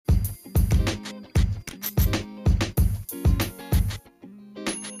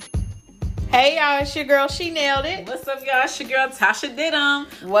Hey y'all, it's your girl, She Nailed It. What's up, y'all? It's your girl, Tasha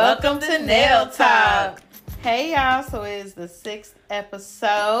Didum. Welcome to Nail Talk. Hey y'all, so it is the 6th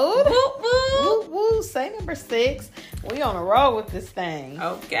episode. Woo woo. Woo woo, say number 6. We on a roll with this thing.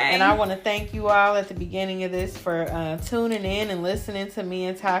 Okay. And I want to thank you all at the beginning of this for tuning in and listening to me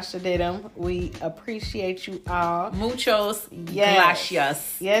and Tasha Didum. We appreciate you all. Muchos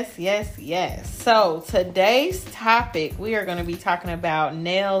gracias. Yes. So today's topic, we are going to be talking about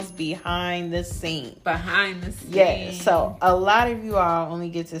nails behind the scene. Behind the scenes. Yeah, so a lot of you all only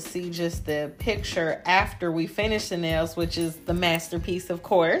get to see just the picture after we finish the nails, which is the masterpiece, of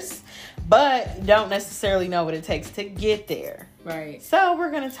course, but don't necessarily know what it takes to get there. Right. So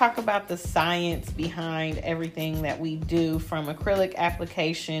we're going to talk about the science behind everything that we do, from acrylic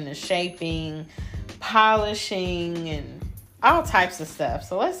application to shaping, polishing, and all types of stuff.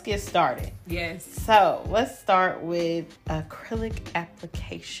 So let's get started. Yes. So let's start with acrylic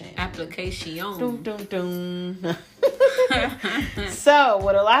application. Application. Dun, dun, dun. So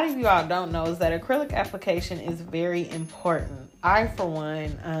what a lot of you all don't know is that acrylic application is very important. I, for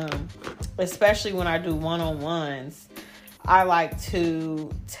one, especially when I do one-on-ones, I like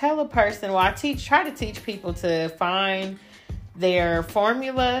to tell a person, try to teach people to find their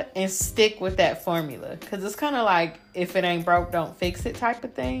formula and stick with that formula. Because it's kind of like, if it ain't broke, don't fix it type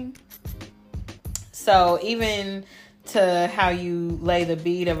of thing. So even to how you lay the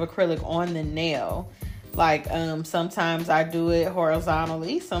bead of acrylic on the nail, like sometimes I do it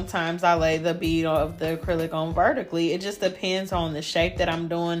horizontally, sometimes I lay the bead of the acrylic on vertically. It just depends on the shape that I'm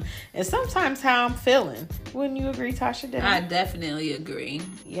doing and sometimes how I'm feeling. Wouldn't you agree, Tasha? I definitely agree.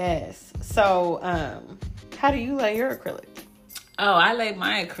 Yes. So how do you lay your acrylic? Oh, I lay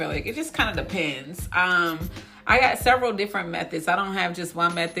my acrylic. It just kind of depends. I got several different methods. I don't have just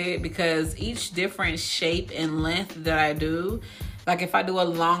one method because each different shape and length that I do, like if I do a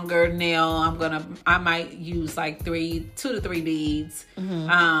longer nail, I might use like 2 to 3 beads.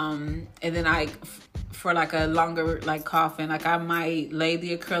 Mm-hmm. And then for like a longer like coffin, like I might lay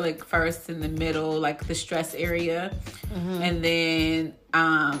the acrylic first in the middle, like the stress area. Mm-hmm. And then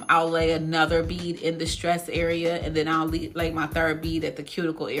I'll lay another bead in the stress area, and then I'll lay my third bead at the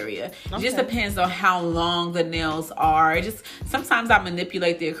cuticle area. Okay. It just depends on how long the nails are. Sometimes I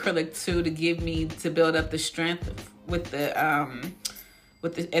manipulate the acrylic too to build up the strength with the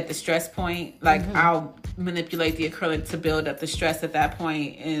at the stress point. Like mm-hmm. I'll manipulate the acrylic to build up the stress at that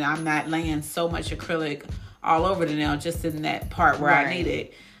point, and I'm not laying so much acrylic all over the nail, just in that part where I need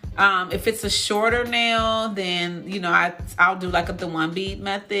it. If it's a shorter nail, then I'll do like the 1 bead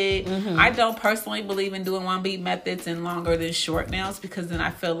method. Mm-hmm. I don't personally believe in doing 1 bead methods in longer than short nails, because then I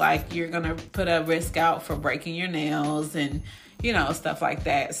feel like you're gonna put a risk out for breaking your nails and stuff like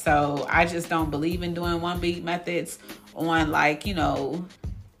that. So I just don't believe in doing 1 bead methods on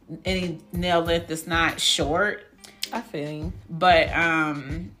any nail length that's not short. I feel you. But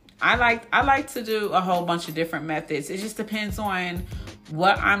I like to do a whole bunch of different methods. It just depends on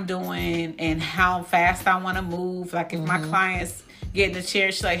what I'm doing and how fast I want to move. Like if mm-hmm. my clients get in the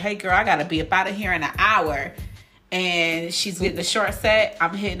chair, she's like, "Hey girl, I gotta be up out of here in an hour," and she's getting the short set,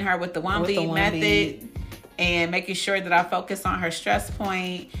 I'm hitting her with the 1 bead method and making sure that I focus on her stress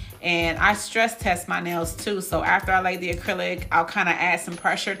point. And I stress test my nails too. So after I lay the acrylic, I'll kind of add some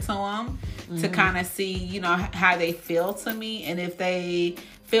pressure to them mm-hmm. to kind of see, how they feel to me. And if they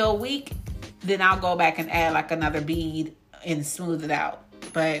feel weak, then I'll go back and add like another bead and smooth it out.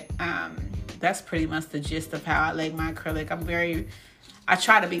 But that's pretty much the gist of how I lay my acrylic. I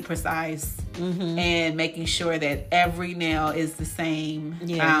try to be precise mm-hmm. and making sure that every nail is the same.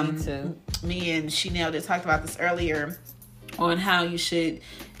 Yeah, me too. Me and She Nailed It talked about this earlier on how you should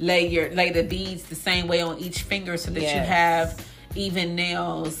lay the beads the same way on each finger so that you have even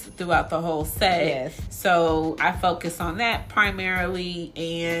nails throughout the whole set. Yes. So I focus on that primarily,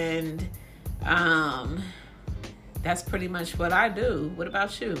 and that's pretty much what I do. What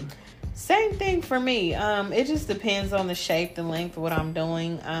about you? Same thing for me. It just depends on the shape, the length of what I'm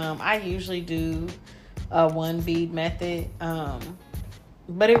doing. I usually do a 1 bead method,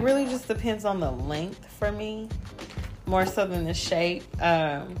 but it really just depends on the length for me, more so than the shape.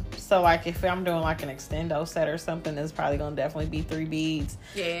 So like if I'm doing like an extendo set or something, it's probably gonna definitely be 3 beads.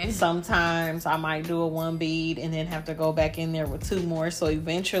 Yeah. Sometimes I might do a 1 bead and then have to go back in there with 2 more. So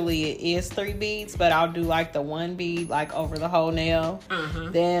eventually it is 3 beads, but I'll do like the 1 bead like over the whole nail. Uh-huh.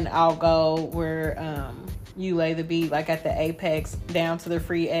 Then I'll go where you lay the bead like at the apex down to the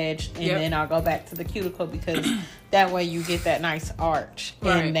free edge, and then I'll go back to the cuticle, because that way you get that nice arch.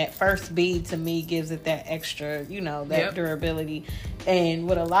 Right. And that first bead to me gives it that extra, that durability. And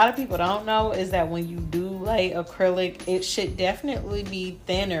what a lot of people don't know is that when you do lay acrylic, it should definitely be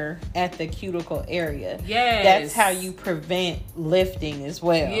thinner at the cuticle area. Yes. That's how you prevent lifting as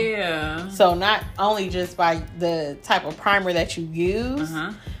well. Yeah. So not only just by the type of primer that you use,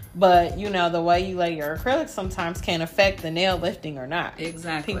 but, the way you lay your acrylic sometimes can affect the nail lifting or not.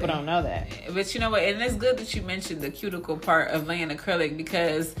 Exactly. People don't know that. But you know what? And it's good that you mentioned the cuticle part of laying acrylic,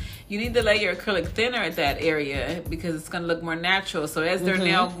 because you need to lay your acrylic thinner at that area, because it's going to look more natural. So as their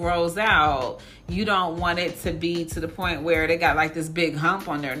nail grows out, you don't want it to be to the point where they got like this big hump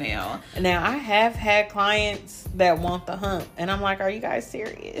on their nail. Now, I have had clients that want the hump, and I'm like, are you guys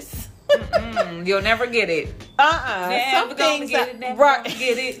serious? You'll never get it. Never gonna get it. Never gonna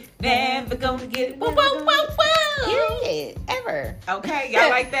get it. Never gonna get it. Whoa, whoa, whoa, whoa. Period. Ever. Okay, y'all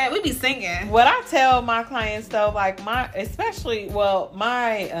like that? We be singing. What I tell my clients though, like my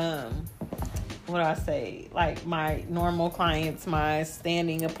what do I say? Like my normal clients, my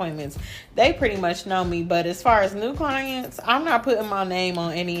standing appointments, they pretty much know me. But as far as new clients, I'm not putting my name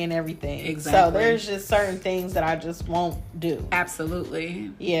on any and everything. Exactly. So there's just certain things that I just won't do.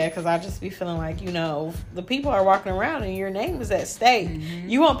 Absolutely. Yeah, because I just be feeling like, the people are walking around and your name is at stake.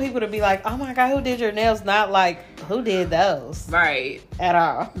 You want people to be like, oh my God, who did your nails? Not like, who did those? Right. At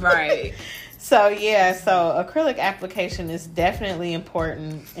all. Right. So acrylic application is definitely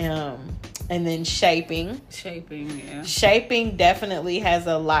important. And then shaping. Shaping definitely has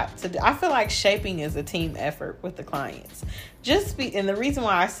a lot to do. I feel like shaping is a team effort with the clients. And the reason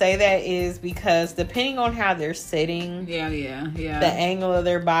why I say that is because depending on how they're sitting, the angle of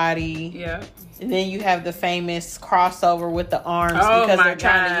their body, and then you have the famous crossover with the arms because they're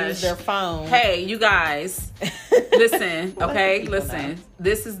trying to use their phone. Hey, you guys, listen, okay, listen.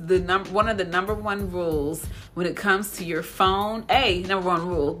 This is one of the number one rules when it comes to your phone. Number one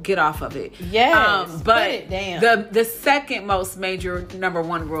rule: get off of it. Yes, but put it down. The second most major number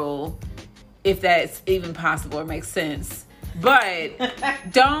one rule, if that's even possible or makes sense. But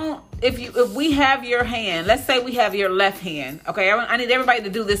if we have your hand, let's say we have your left hand. Okay, I need everybody to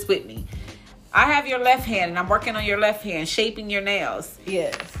do this with me. I have your left hand and I'm working on your left hand, shaping your nails.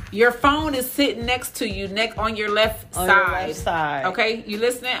 Yes. Your phone is sitting next to you, on your left side. Your left side. Okay, you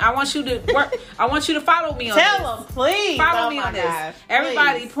listening? I want you to work. I want you to follow me on this. Tell them, please. Follow me on this.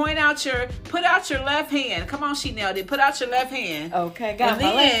 Everybody, put out your left hand. Come on, she nailed it. Put out your left hand. Okay, got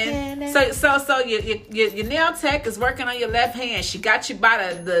my left hand. So your nail tech is working on your left hand. She got you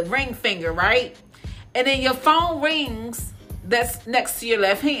by the ring finger, right? And then your phone rings. That's next to your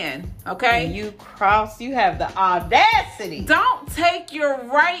left hand, okay? And you have the audacity. Don't take your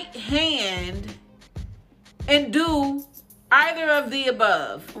right hand and do either of the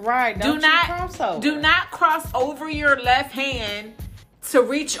above. Right. Do not cross over your left hand to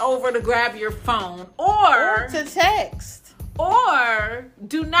reach over to grab your phone or to text. Or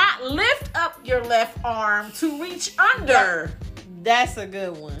do not lift up your left arm to reach under. That's a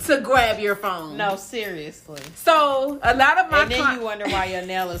good one. To grab your phone. No, seriously. So a lot of my then you wonder why your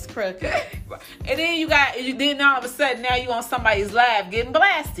nail is crooked. And then all of a sudden now you on somebody's live getting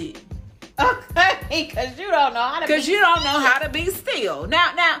blasted. Okay, because you don't know how to be still.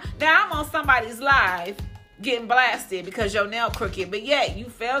 Now I'm on somebody's live getting blasted because your nail crooked, but yet you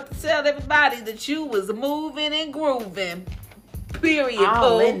failed to tell everybody that you was moving and grooving. Period.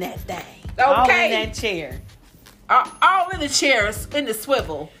 All in that thing. Okay. All in that chair. All in the chairs, in the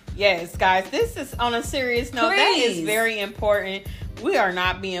swivel. Yes, guys, this is on a serious note. Please. That is very important. We are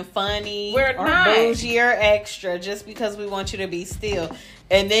not being funny or bougie or extra just because we want you to be still.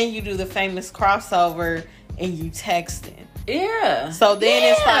 And then you do the famous crossover and you texting. Yeah. So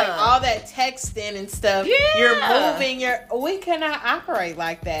then it's like all that texting and stuff. Yeah. You're moving. We cannot operate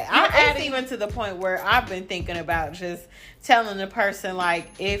like that. It's even to the point where I've been thinking about just telling the person, like,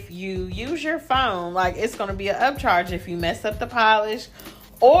 if you use your phone, like, it's going to be an upcharge if you mess up the polish.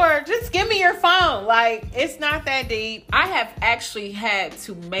 Or just give me your phone. Like, it's not that deep. I have actually had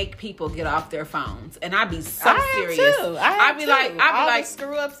to make people get off their phones. And I be so serious. I be like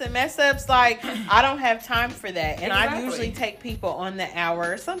screw ups and mess ups. Like, I don't have time for that. And I usually take people on the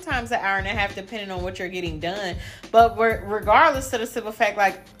hour, sometimes an hour and a half, depending on what you're getting done. But regardless of the simple fact,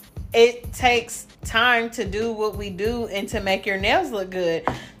 like, it takes time to do what we do and to make your nails look good.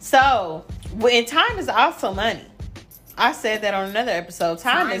 So, and time is also money. I said that on another episode.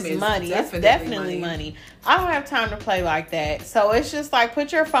 Time is money. It's definitely money. I don't have time to play like that. So it's just like,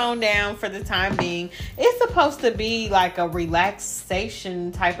 put your phone down for the time being. It's supposed to be like a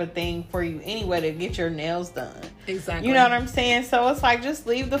relaxation type of thing for you anyway, to get your nails done. Exactly. You know what I'm saying? So it's like, just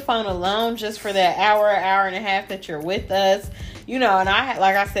leave the phone alone just for that hour and a half that you're with us. You know, and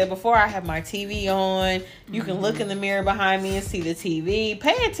like I said before, I have my TV on. You can look in the mirror behind me and see the TV.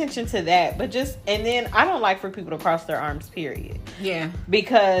 Pay attention to that. But and then I don't like for people to cross their arms, period. Yeah.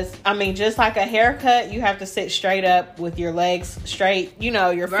 Because, I mean, just like a haircut, you have to sit straight up with your legs straight, you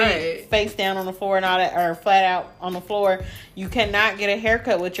know, your feet face down on the floor and all that, or flat out on the floor. You cannot get a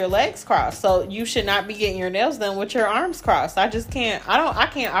haircut with your legs crossed. So you should not be getting your nails done with your arms crossed. I just can't. I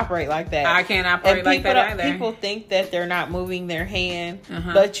can't operate like that. I can't operate like that either. People think that they're not moving their hand,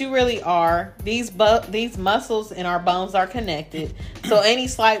 but you really are. These muscles in our bones are connected. So any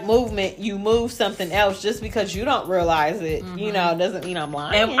slight movement, you move something else just because you don't realize it. You know, doesn't mean I'm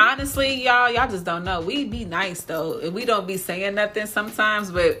lying. And honestly, y'all just don't know. We be nice though, and we don't be saying nothing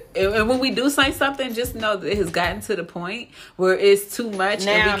sometimes. But and when we do say something, just know that it has gotten to the point where it's too much.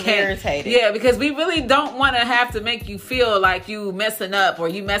 Now and I'm irritated. Yeah, because we really don't want to have to make you feel like you messing up or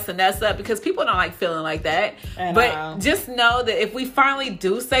you messing us up, because people don't like feeling like that. But just know that if we finally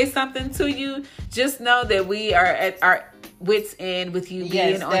do say something to you, just know that we are at our wits end with you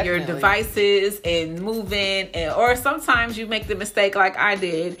being on your devices and moving, or sometimes you make the mistake like I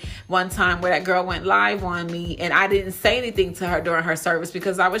did one time where that girl went live on me and I didn't say anything to her during her service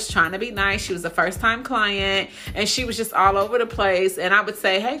because I was trying to be nice. She was a first time client and she was just all over the place, and I would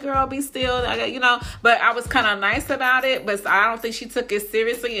say, hey girl, be still, you know, but I was kind of nice about it, but I don't think she took it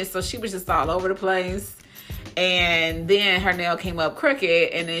seriously, and so she was just all over the place. And then her nail came up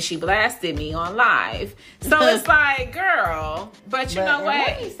crooked, and then she blasted me on live. So it's like, girl, but you know what?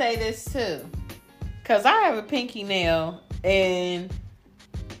 Let me say this too, because I have a pinky nail and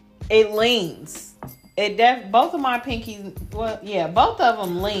it leans. Both of my pinkies, both of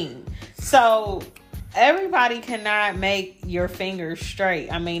them lean. So everybody cannot make your fingers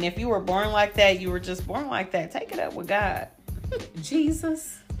straight. I mean, if you were born like that, you were just born like that. Take it up with God.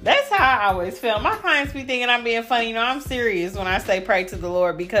 Jesus. That's how I always feel. My clients be thinking I'm being funny. You know, I'm serious when I say pray to the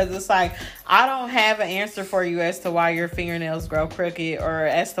Lord, because it's like, I don't have an answer for you as to why your fingernails grow crooked or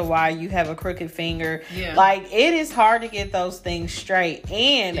as to why you have a crooked finger. Yeah. Like, it is hard to get those things straight.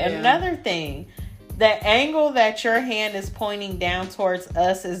 And another thing, the angle that your hand is pointing down towards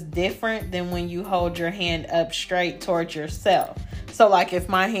us is different than when you hold your hand up straight towards yourself. So, like, if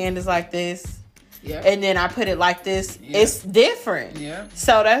my hand is like this, and then I put it like this, it's different.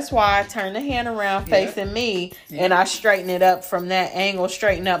 So that's why I turn the hand around facing me and I straighten it up from that angle,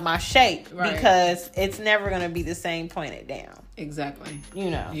 straighten up my shape, because it's never going to be the same pointed down. Exactly. You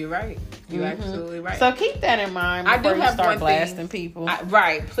know. You're right. You're absolutely right. So keep that in mind before you start blasting people.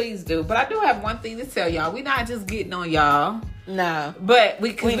 Right, please do. But I do have one thing to tell y'all. We're not just getting on y'all. No. But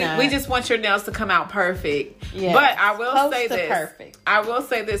we just want your nails to come out perfect. Yes. But I will say this. Perfect. I will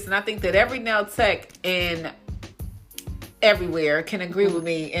say this, and I think that every nail tech in everywhere can agree with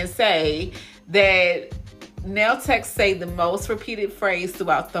me and say that nail techs say the most repeated phrase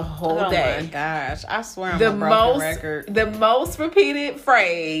throughout the whole day. Oh my gosh. I swear I'm a broken record. The most repeated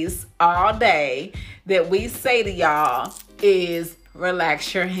phrase all day that we say to y'all is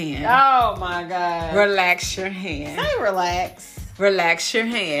relax your hand. Oh my God. Relax your hand. Say relax. Relax your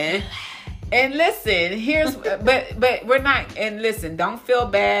hand. And listen, but we're not, and listen, don't feel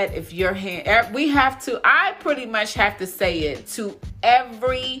bad if your hand, I pretty much have to say it to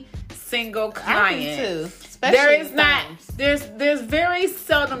every single client. I do too. There's very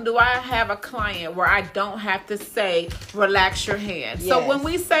seldom do I have a client where I don't have to say relax your hand. Yes. So when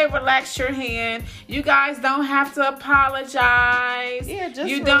we say relax your hand, you guys don't have to apologize. Yeah,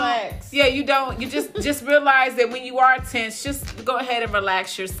 just relax. You don't. You just realize that when you are tense, just go ahead and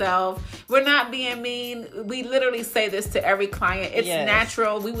relax yourself. We're not being mean. We literally say this to every client. It's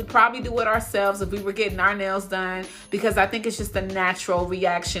natural. We would probably do it ourselves if we were getting our nails done, because I think it's just a natural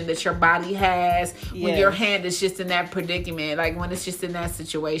reaction that your body has when your hand is just in that predicament, like when it's just in that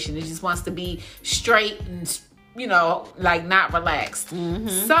situation, it just wants to be straight and, you know, like not relaxed.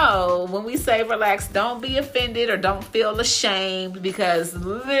 So when we say relax, don't be offended or don't feel ashamed, because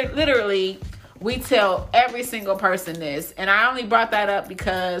literally we tell every single person this. And I only brought that up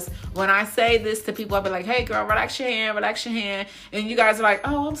because when I say this to people, I'll be like, hey girl, relax your hand, relax your hand. And you guys are like,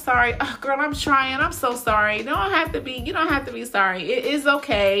 oh, I'm sorry. Oh, girl, I'm trying. I'm so sorry. You don't have to be sorry. It is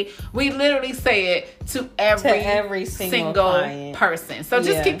okay. We literally say it to every single person. So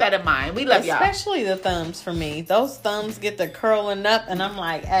just keep that in mind. We love y'all. Especially the thumbs for me. Those thumbs get to curling up and I'm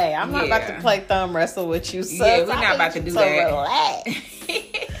like, hey, I'm not about to play thumb wrestle with you. So we're not about to do that.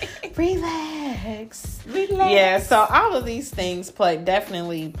 Relax. Relax. relax. Yeah, so all of these things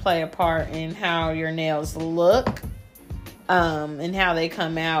definitely play a part in how your nails look, and how they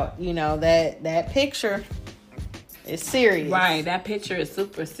come out. You know, that picture is serious. Right, that picture is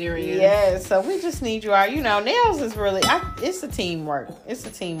super serious. Yeah, so we just need you out. You know, nails is really, it's a teamwork. It's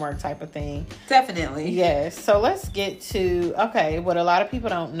a teamwork type of thing. Definitely. Yes, so let's get to, okay, what a lot of people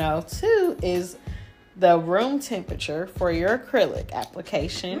don't know, too, is the room temperature for your acrylic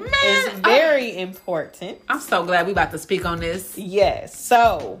application is very important. I'm so glad we about to speak on this. Yes,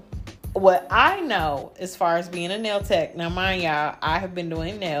 so what I know as far as being a nail tech, now mind y'all, I have been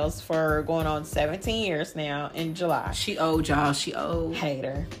doing nails for going on 17 years now in July. She old, y'all. She old.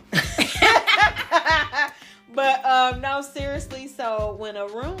 Hater. But no, seriously, so when a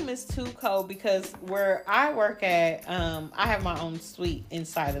room is too cold, because where I work at, I have my own suite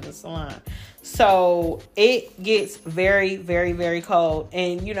inside of the salon. So it gets very, very, very cold.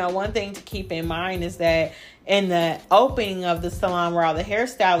 And, you know, one thing to keep in mind is that in the opening of the salon where all the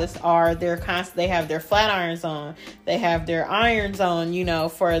hairstylists are, they have their flat irons on. They have their irons on, you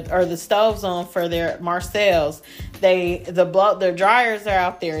know, or the stoves on for their Marcells. The dryers are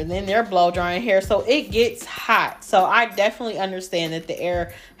out there, and then they're blow drying hair. So it gets hot. So I definitely understand that the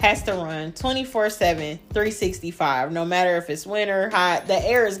air has to run 24/7, 365. No matter if it's winter, hot, the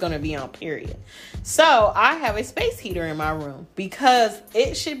air is going to be on, period. So I have a space heater in my room because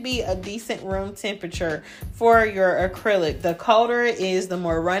it should be a decent room temperature for your acrylic. The colder it is, the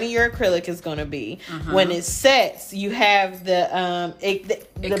more runny your acrylic is going to be. When it sets, you have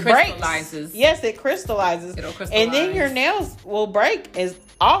it crystallizes. Breaks. Yes, it crystallizes. It'll crystallize. And then your nails will break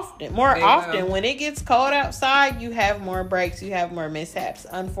more often. When it gets cold outside, you have more breaks. You have more mishaps,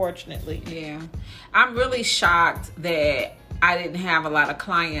 unfortunately. Yeah. I'm really shocked that I didn't have a lot of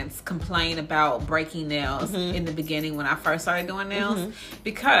clients complain about breaking nails in the beginning when I first started doing nails,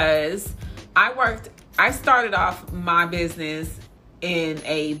 because I started off my business in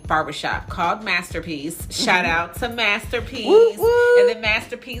a barbershop called Masterpiece. Shout out to Masterpiece and the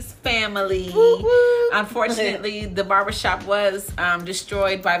Masterpiece family. Unfortunately, the barbershop was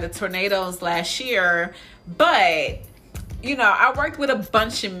destroyed by the tornadoes last year, but you know, I worked with a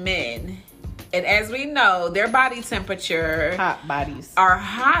bunch of men. And as we know, their body temperature hot bodies are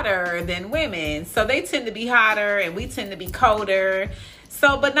hotter than women. So they tend to be hotter and we tend to be colder.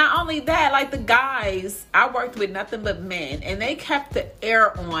 So, but not only that, like the guys, I worked with nothing but men, and they kept the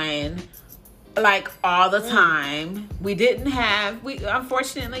air on like all the time.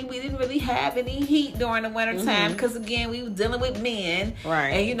 Unfortunately, we didn't really have any heat during the winter time because again, we were dealing with men. Right.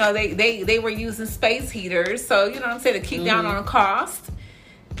 And you know, they were using space heaters. So, you know what I'm saying, to keep down on the cost.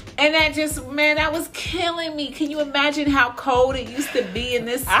 And that just, man, that was killing me. Can you imagine how cold it used to be in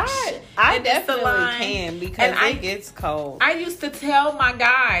this? I definitely can, because it gets cold. I used to tell my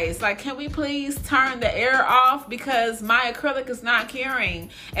guys, like, can we please turn the air off because my acrylic is not curing?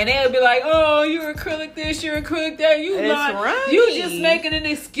 And they would be like, oh, you're acrylic this, you're acrylic that. You just making an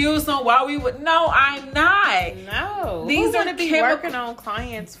excuse on why we would. No, I'm not. No. These are working on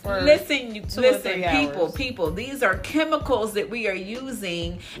clients for listen, people. These are chemicals that we are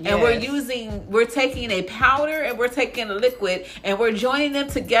using. And we're taking a powder and we're taking a liquid and we're joining them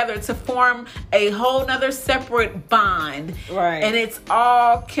together to form a whole nother separate bond. Right. And it's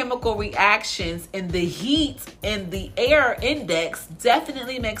all chemical reactions, and the heat and the air index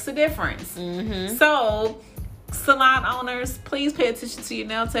definitely makes a difference. So, salon owners, please pay attention to your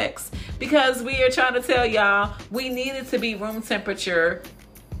nail techs, because we are trying to tell y'all we need it to be room temperature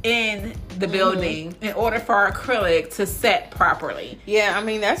in the building in order for our acrylic to set properly. Yeah, I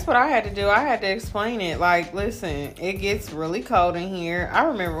mean, that's what I had to do. I had to explain it. Like, listen, it gets really cold in here. I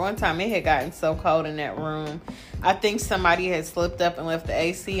remember one time it had gotten so cold in that room. I think somebody had slipped up and left the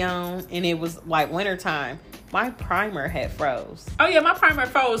AC on, and it was like wintertime. My primer had froze. Oh, yeah, my primer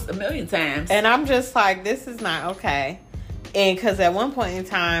froze a million times. And I'm just like, this is not okay. And because at one point in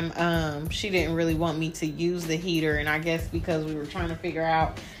time, she didn't really want me to use the heater. And I guess because we were trying to figure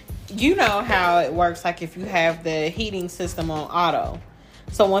out, you know how it works, like if you have the heating system on auto.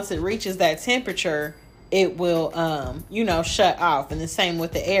 So once it reaches that temperature, it will, shut off. And the same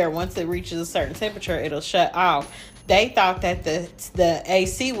with the air. Once it reaches a certain temperature, it'll shut off. They thought that the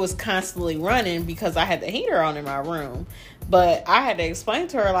AC was constantly running because I had the heater on in my room. But I had to explain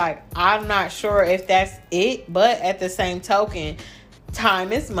to her, like, I'm not sure if that's it. But at the same token,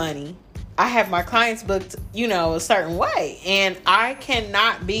 time is money. I have my clients booked, a certain way. And I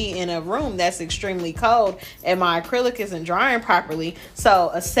cannot be in a room that's extremely cold and my acrylic isn't drying properly. So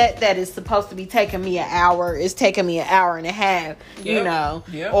a set that is supposed to be taking me an hour is taking me an hour and a half,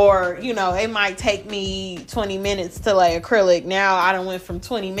 Yep. Or, it might take me 20 minutes to lay acrylic. Now I done went from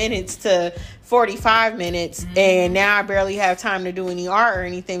 20 minutes to 45 minutes and now I barely have time to do any art or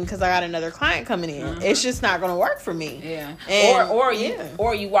anything because I got another client coming in. It's just not going to work for me. Yeah. And,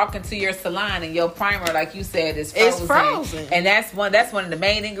 or you walk into your salon and your primer, like you said, is frozen. It's frozen. And that's one of the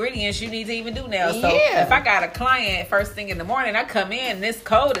main ingredients you need to even do nails. So if I got a client first thing in the morning, I come in, this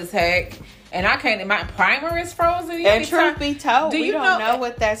cold as heck, and I can't. My primer is frozen. And truth be told, we don't know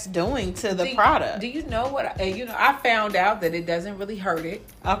what that's doing to the product. Do you know what? I found out that it doesn't really hurt it.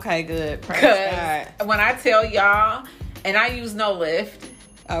 Okay, good. Because when I tell y'all, and I use No Lift.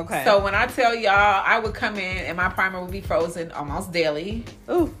 Okay. So when I tell y'all, I would come in and my primer would be frozen almost daily.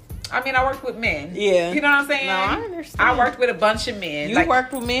 Ooh. I mean, I worked with men. Yeah. You know what I'm saying? No, I understand. I worked with a bunch of men. You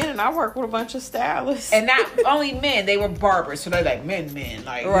worked with men, and I worked with a bunch of stylists. And not only men, they were barbers. So they're like, men.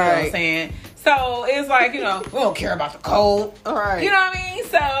 Like, you know what I'm saying? So it's like, we don't care about the cold. Right. You know what I mean?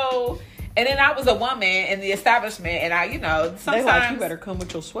 So, and then I was a woman in the establishment, and sometimes. They like, you better come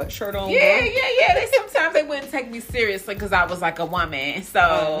with your sweatshirt on. Yeah. Sometimes they wouldn't take me seriously because I was like a woman.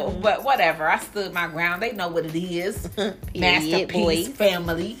 So, but whatever. I stood my ground. They know what it is. Masterpiece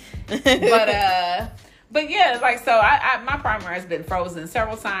family. But yeah, like, so I my primer has been frozen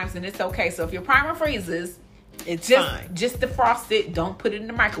several times, and it's okay. So if your primer freezes, it's fine. Just defrost it. Don't put it in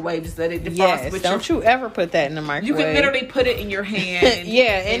the microwave. Just let it defrost. Yes, don't you ever put that in the microwave. You can literally put it in your hand.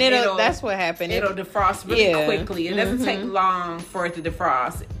 and it'll that's what happened. It'll defrost really quickly. It doesn't take long for it to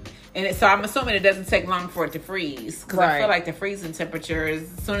defrost. And so I'm assuming it doesn't take long for it to freeze. Because I feel like the freezing temperature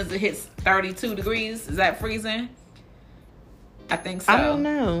is as soon as it hits 32 degrees. Is that freezing? I think so. I don't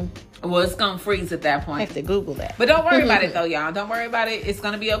know. Well, it's going to freeze at that point. I have to Google that. But don't worry about it, though, y'all. Don't worry about it. It's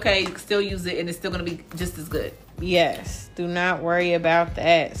going to be okay. You can still use it, and it's still going to be just as good. Yes. Do not worry about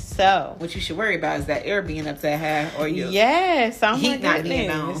that. So, what you should worry about is that air being up that high, or your heat not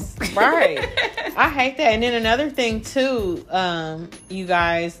being on. Right. I hate that. And then another thing, too, you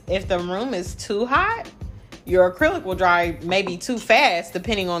guys, if the room is too hot, your acrylic will dry maybe too fast,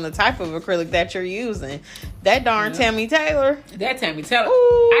 depending on the type of acrylic that you're using. That darn Tammy Taylor. That's what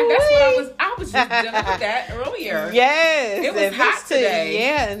I was just dealing with that earlier. Yes. It was hot today.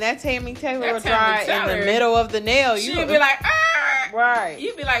 Yeah, and that Tammy Taylor will dry in the middle of the nail. She'd be like, right.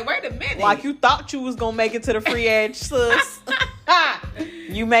 You'd be like, wait a minute. Like you thought you was going to make it to the free edge, sis.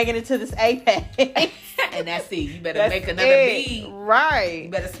 You making it to this apex. And that's it. You better make another bead. Right. You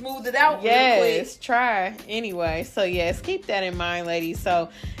better smooth it out real quick. Yes, try. Anyway, so yes, keep that in mind, ladies. So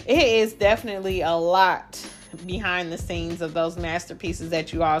it is definitely a lot behind the scenes of those masterpieces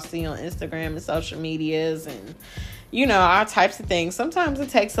that you all see on Instagram and social medias and all types of things. Sometimes it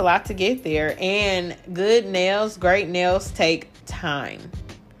takes a lot to get there, and good nails, great nails take time.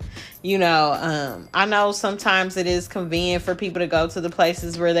 I know sometimes it is convenient for people to go to the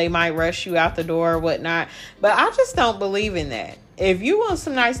places where they might rush you out the door or whatnot, but I just don't believe in that. If you want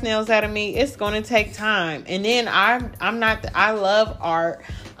some nice nails out of me, it's going to take time. And then I love art.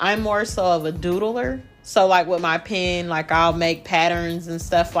 I'm more so of a doodler. So like with my pen, like I'll make patterns and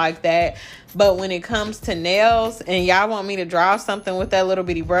stuff like that. But when it comes to nails and y'all want me to draw something with that little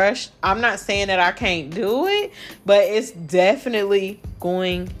bitty brush, I'm not saying that I can't do it, but it's definitely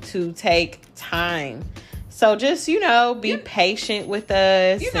going to take time. So just, be patient with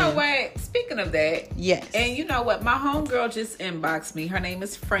us. You know what? Speaking of that. Yes. And you know what? My homegirl just inboxed me. Her name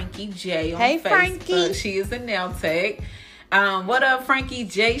is Frankie J on Facebook. Frankie. She is a nail tech. What up, Frankie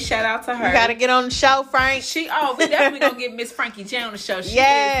J? Shout out to her. You gotta get on the show, Frank. We definitely gonna get Miss Frankie J on the show. She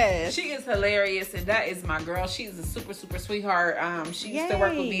is hilarious, and that is my girl. She's a super, super sweetheart. She used to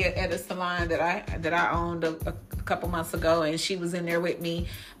work with me at a salon that I owned a couple months ago, and she was in there with me.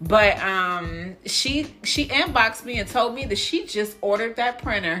 But she inboxed me and told me that she just ordered that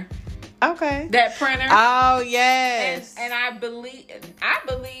printer. Okay. That printer. Oh, yes. And I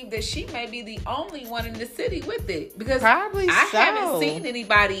believe that she may be the only one in the city with it, because probably I haven't seen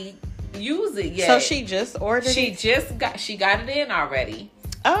anybody use it yet. So she just ordered it? She got it in already.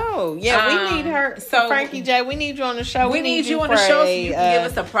 Oh, yeah, we need her. So Frankie J, we need you on the show. We need you on the show so you can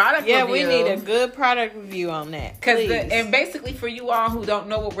give us a product review. Yeah, we need a good product review on that. And basically for you all who don't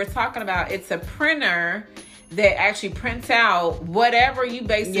know what we're talking about, it's a printer that actually prints out whatever you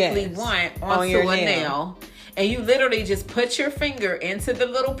basically want onto a nail. And you literally just put your finger into the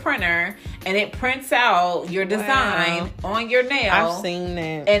little printer and it prints out your design on your nail. I've seen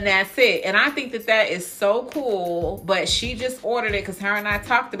that. And that's it. And I think that is so cool. But she just ordered it because her and I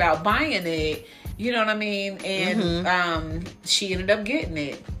talked about buying it. You know what I mean? And she ended up getting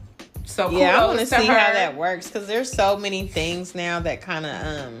it. So I want to see how that works, because there's so many things now that kind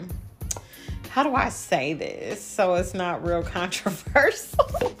of how do I say this so it's not real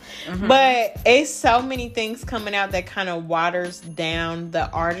controversial? But it's so many things coming out that kind of waters down the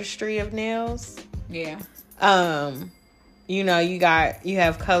artistry of nails. Yeah. You know, you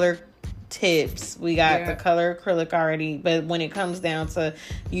have color tips. We got the color acrylic already, but when it comes down to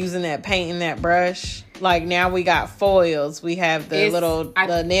using that paint and that brush, like now we got foils. We have the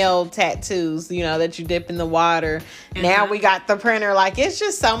the nail tattoos, you know, that you dip in the water. Now we got the printer. Like, it's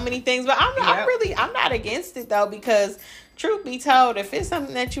just so many things. But I'm not against it though, because truth be told, if it's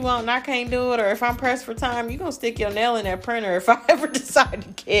something that you want and I can't do it, or if I'm pressed for time, you're gonna stick your nail in that printer if I ever decide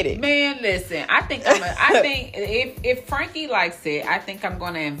to get it. Man, listen, I think if Frankie likes it, I think I'm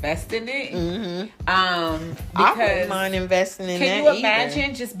gonna invest in it. Because I wouldn't mind investing in that. Can you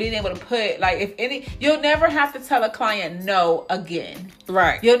imagine just being able to put, like, you'll never have to tell a client no again.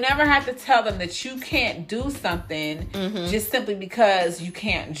 Right. You'll never have to tell them that you can't do something just simply because you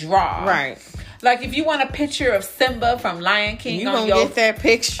can't draw. Right. Like, if you want a picture of Simba from Lion King you gonna get that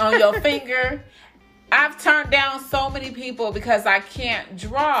picture on your finger. I've turned down so many people because I can't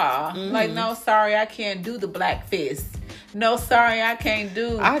draw. Like, no, sorry, I can't do the black fist. No, sorry, I can't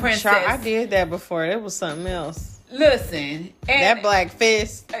do princess. I did that before. It was something else. Listen, that black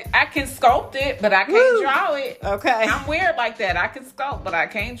fist. I can sculpt it, but I can't draw it. Okay. I'm weird like that. I can sculpt, but I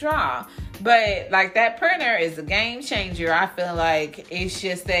can't draw. But, like, that printer is a game changer. I feel like it's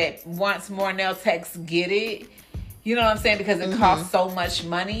just that once more nail techs get it, you know what I'm saying? Because it costs so much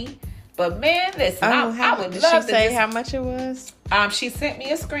money. But, man, listen, I would love to. Did she say how much it was? She sent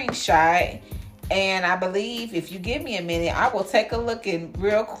me a screenshot. And I believe if you give me a minute, I will take a look in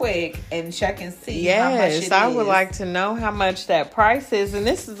real quick and check and see how much it is. I would like to know how much that price is. And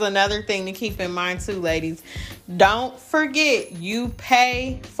this is another thing to keep in mind too, ladies. Don't forget, you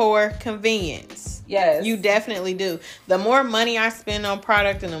pay for convenience. Yes. You definitely do. The more money I spend on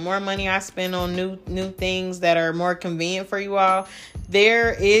product and the more money I spend on new things that are more convenient for you all,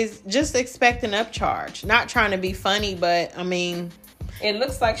 there is, just expect an upcharge. Not trying to be funny, but I mean, it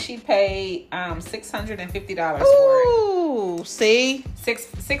looks like she paid $650 for it. Ooh, see?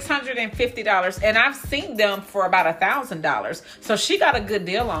 $650. And I've seen them for about $1,000. So she got a good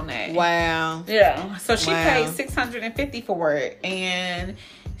deal on that. Wow. Yeah. So she paid $650 for it. And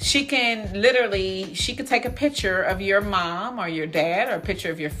she can she could take a picture of your mom or your dad, or a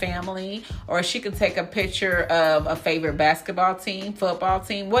picture of your family, or she could take a picture of a favorite basketball team, football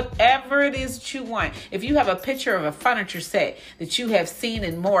team, whatever it is that you want. If you have a picture of a furniture set that you have seen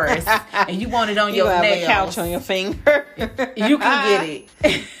in Morris and you want it on your nails, a couch on your finger, you can get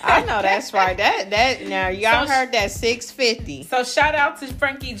it. I know that's right. That now y'all heard that $650. So shout out to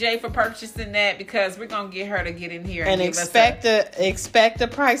Frankie J for purchasing that, because we're gonna get her to get in here and expect a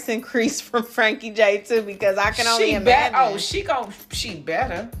price increase from Frankie J too, because I can only imagine. She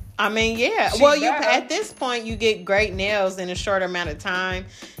better. I mean, yeah. At this point, you get great nails in a short amount of time.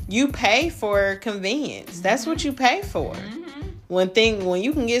 You pay for convenience. That's what you pay for. When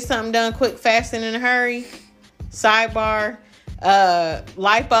you can get something done quick, fast, and in a hurry. Sidebar,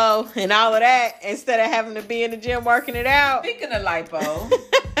 lipo, and all of that, instead of having to be in the gym working it out. Speaking of lipo,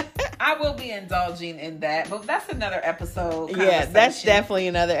 I will be indulging in that, but that's another episode. Yeah, that's definitely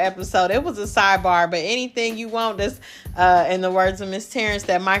another episode. It was a sidebar, but anything you want that's, in the words of Miss Terrence,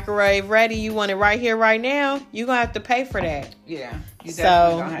 that microwave ready, you want it right here, right now, you're going to have to pay for that. Yeah. You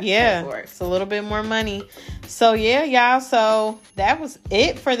definitely gonna have to pay for it. It's a little bit more money. So, yeah, y'all. So, that was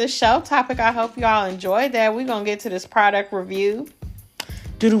it for the show topic. I hope y'all enjoyed that. We're going to get to this product review.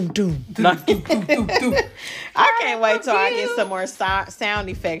 I can't wait till I get some more sound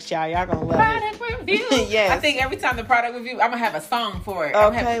effects, y'all. Y'all gonna love product review. Yes. I think every time the product review, I'm gonna have a song for it.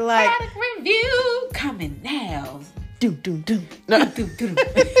 Okay, like product review coming now.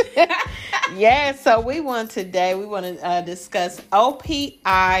 Yeah, so we want to discuss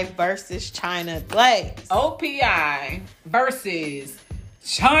OPI versus China Glaze. OPI versus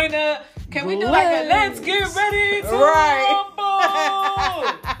China. Can we do like a let's get ready to rumble?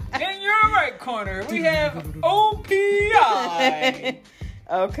 In your right corner, we have OPI.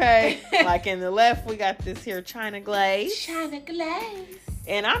 Okay. Like in the left, we got this here China Glaze. China Glaze.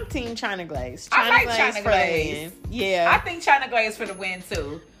 And I'm team China Glaze. I like China Glaze. Yeah. I think China Glaze for the win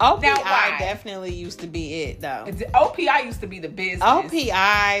too. OPI definitely used to be it though. OPI used to be the business.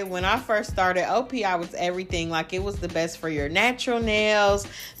 OPI, when I first started, OPI was everything. Like, it was the best for your natural nails,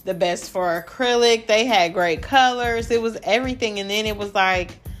 the best for acrylic. They had great colors. It was everything. And then it was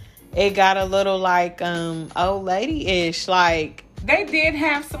like, it got a little like old lady-ish. Like, they did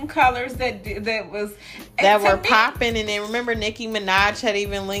have some colors that were popping, and then remember Nicki Minaj had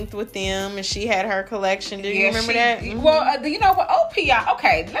even linked with them, and she had her collection. Do you remember that? Well, you know what, OPI.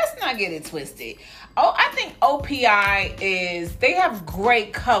 Okay, let's not get it twisted. I think OPI they have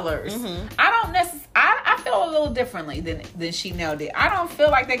great colors. I don't necessarily, I feel a little differently than Chanel did. I don't feel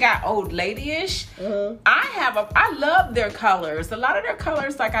like they got old lady-ish. I love their colors. A lot of their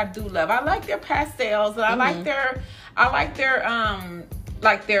colors, like, I do love. I like their pastels, and I like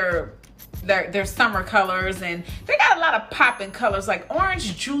their summer colors, and they got a lot of popping colors, like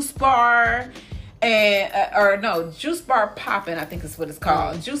orange juice bar. And Juice Bar Poppin', I think is what it's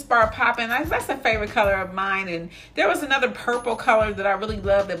called. Juice Bar Poppin', that's a favorite color of mine. And there was another purple color that I really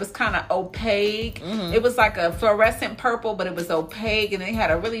loved that was kind of opaque. It was like a fluorescent purple, but it was opaque, and they had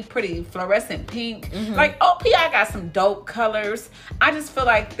a really pretty fluorescent pink. Like, OPI got some dope colors. I just feel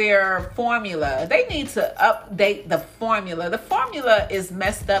like their formula, they need to update the formula. The formula is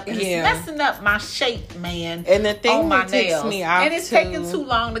messed up, and it's messing up my shape, man. And the thing that ticks me off, and it's taking too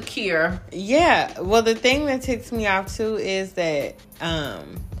long to cure. Yeah. Well, the thing that ticks me off too is that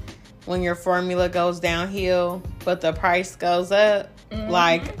when your formula goes downhill, but the price goes up, ain't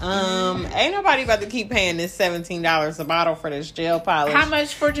nobody about to keep paying this $17 a bottle for this gel polish. How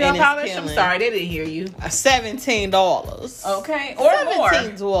much for gel polish? I'm sorry, they didn't hear you. $17. Okay, or more.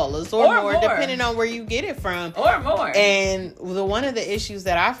 $17 or more, depending on where you get it from, or more. And one of the issues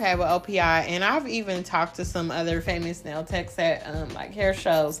that I've had with OPI, and I've even talked to some other famous nail techs at like hair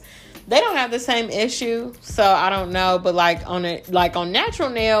shows. They don't have the same issue, so I don't know. But on natural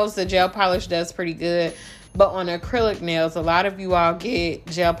nails, the gel polish does pretty good. But on acrylic nails, a lot of you all get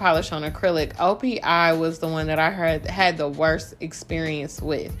gel polish on acrylic. OPI was the one that I heard had the worst experience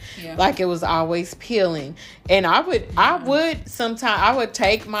with. Yeah. Like, it was always peeling. And I would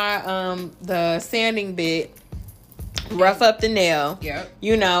take my the sanding bit, rough up the nail,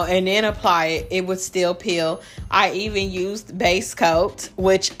 and then apply it. It would still peel. I even used base coat,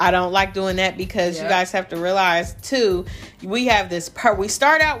 which I don't like doing that because you guys have to realize too, we have we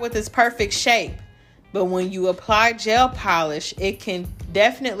start out with this perfect shape, but when you apply gel polish, it can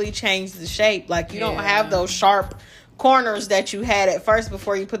definitely change the shape. Like, you don't have those sharp corners that you had at first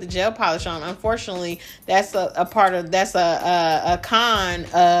before you put the gel polish on. Unfortunately, that's a con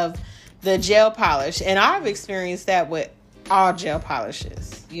of the gel polish, and I've experienced that with all gel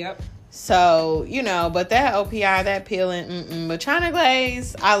polishes. Yep. So, but that OPI, that peeling, but China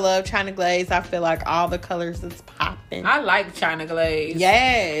Glaze, I love China Glaze. I feel like all the colors is popping. I like China Glaze.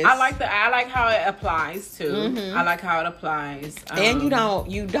 Yes. I like how it applies too. I like how it applies. And you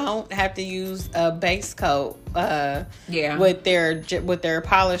don't have to use a base coat with their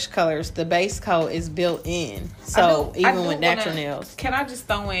polished colors. The base coat is built in. So even with natural nails. Can I just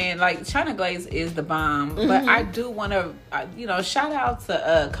throw in, like, China Glaze is the bomb, but I do want to shout out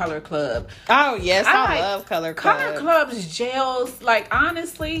to Color Club. Oh yes, I love Color Club. Color Club's gels, like,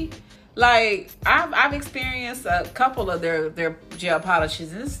 honestly, like, I've experienced a couple of their gel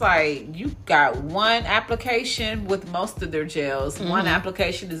polishes, and it's like you got one application with most of their gels. One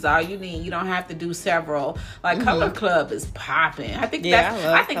application is all you need. You don't have to do several. Like, Color Club is popping. I think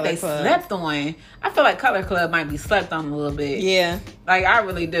they slept on. I feel like Color Club might be slept on a little bit. Yeah, like, I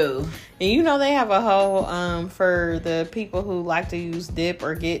really do. And they have a whole for the people who like to use dip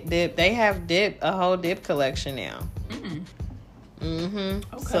or get dip. They have a whole dip collection now. Okay.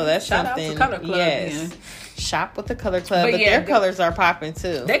 So that's Shout something. Out to Color Club, yes. Shop with the Color Club, but their colors are popping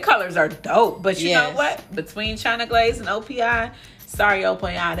too. Their colors are dope, but you know what? Between China Glaze and OPI, sorry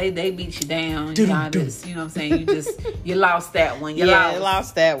OPI, they beat you down. You know what I'm saying? You lost that one. You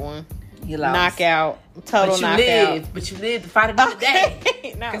lost that one. You lost. Knockout. Total knockout. But you lived to fight another day.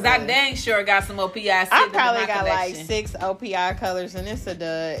 Because I dang sure got some OPI sitting I probably in my got collection. like 6 OPI colors, and it's a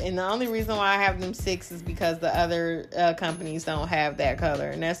dud. And the only reason why I have them 6 is because the other companies don't have that color,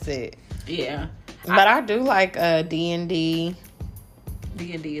 and that's it. Yeah. But I do like D&D.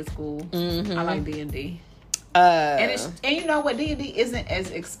 D&D is cool. I like D&D. And you know what, D&D isn't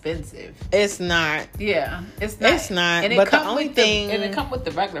as expensive. It's not. Yeah, it's not. It's not. And but the only thing, and it come with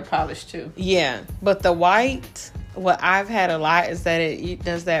the regular polish too. Yeah, but the white, what I've had a lot is that it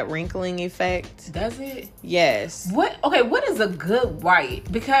does that wrinkling effect. Does it? Yes. What is a good white?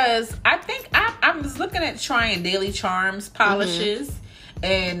 Because I think I was looking at trying Daily Charms polishes.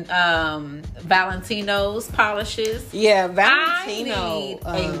 And Valentino's polishes. Yeah, Valentino.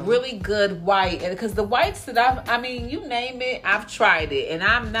 I need a really good white, because the whites that you name it, I've tried it, and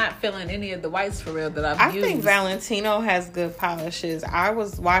I'm not feeling any of the whites for real that I've used. I think Valentino has good polishes. I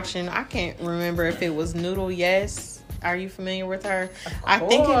was watching, I can't remember if it was Noodle Yes. Are you familiar with her? I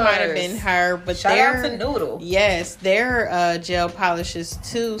think it might have been her, but shout out to Noodle. Yes, their gel polishes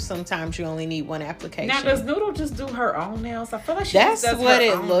too. Sometimes you only need one application. Now, does Noodle just do her own nails? I feel like that's does what her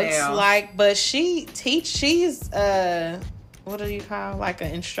it own looks nails. like. But she's what do you call, like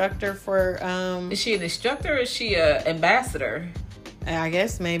an instructor for Is she an instructor or is she a ambassador? I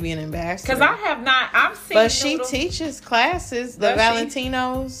guess maybe an ambassador. Because I've seen But Noodle. she teaches classes, the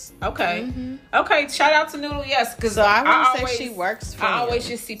Valentinos. Okay. Mm-hmm. Okay, shout out to Noodle, yes. Because So I would say she works for I always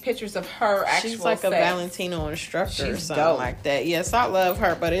just see pictures of her actual She's like sex. a Valentino instructor or She's something dope. like that. Yes, I love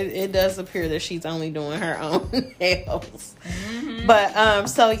her, but it does appear that she's only doing her own nails. Mm-hmm. But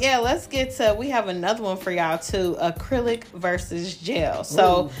so yeah, let's get to, we have another one for y'all too, acrylic versus gel.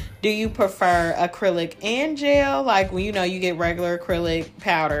 So do you prefer acrylic and gel? Like when you get regular acrylic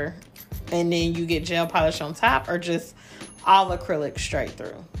powder and then you get gel polish on top, or just all acrylic straight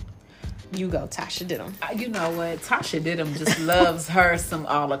through? You go, Tasha Didum. You know what? Tasha Didum just loves her some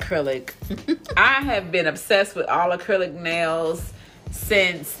all acrylic. I have been obsessed with all acrylic nails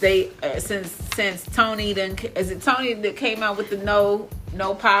since since Tony is it Tony that came out with the no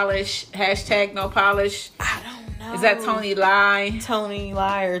polish hashtag no polish? I don't know. Is that Tony Lie? Tony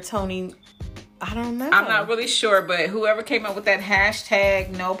Lie or Tony? I don't know. I'm not really sure, but whoever came up with that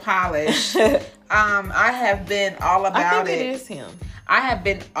hashtag no polish, I have been all about it. I think it is him. I have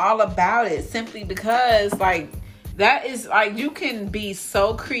been all about it simply because, like, that is, like, you can be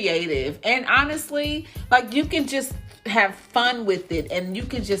so creative. And honestly, like, you can just have fun with it. And you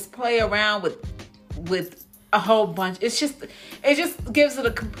can just play around with a whole bunch. It just gives it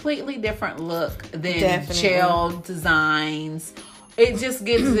a completely different look than gel designs. It just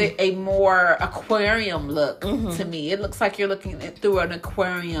gives it a more aquarium look to me. It looks like you're looking through an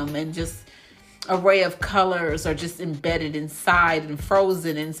aquarium and just array of colors are just embedded inside and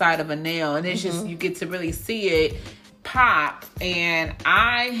frozen inside of a nail, and it's just, you get to really see it pop. And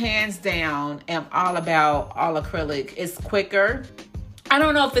I hands down am all about all acrylic. It's quicker. I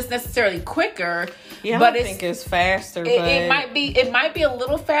don't know if it's necessarily quicker, but I think it's faster. It might be a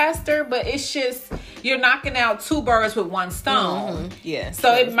little faster, but it's just, you're knocking out two birds with one stone. Yeah.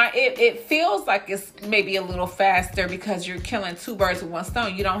 So it feels like it's maybe a little faster because you're killing two birds with one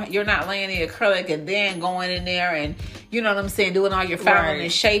stone. You're not laying the acrylic and then going in there and, you know what I'm saying, doing all your filing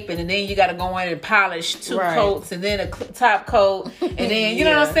and shaping, and then you got to go in and polish two coats and then a top coat, and then you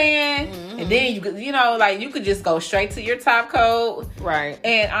know what I'm saying, and then you could just go straight to your top coat. Right.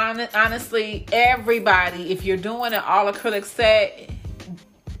 And honestly, everybody, if you're doing an all acrylic set,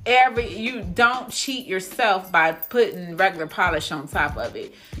 you don't cheat yourself by putting regular polish on top of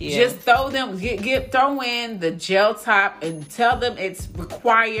it. Just throw in the gel top and tell them it's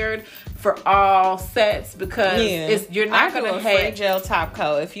required for all sets, because you're not going to have free gel top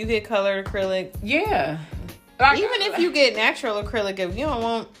coat if you get colored acrylic. Like, even if you get natural acrylic, if you don't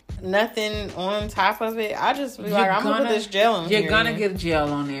want nothing on top of it, I just be like, I'm gonna put this gel on. You're gonna get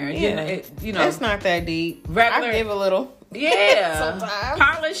gel on there. Yeah, it's not that deep. I give a little. Yeah,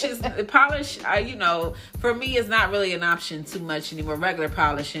 polish. For me, is not really an option too much anymore. Regular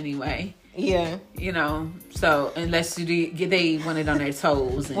polish, anyway. Yeah, so unless they want it on their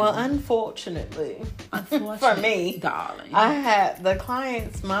toes. Well, unfortunately, for me, darling, I had the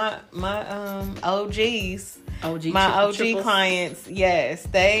clients, my OGs. My OG clients, yes,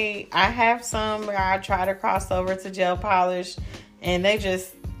 I have some where I try to cross over to gel polish, and they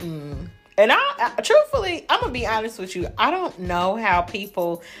just, and I truthfully, I'm gonna be honest with you, I don't know how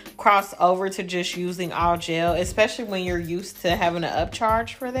people cross over to just using all gel, especially when you're used to having an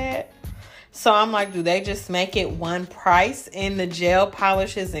upcharge for that. So I'm like, do they just make it one price and the gel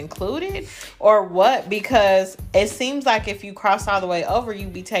polish is included, or what? Because it seems like if you cross all the way over,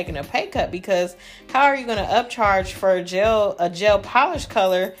 you'd be taking a pay cut, because how are you going to upcharge for a gel polish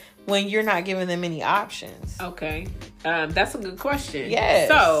color when you're not giving them any options? Okay. That's a good question. Yes.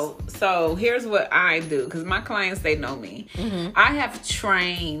 So here's what I do, because my clients, they know me. I have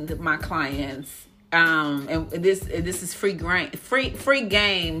trained my clients, and this is free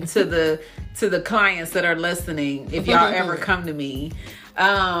game to the clients that are listening. If y'all ever come to me,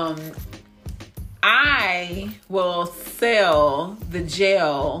 I will sell the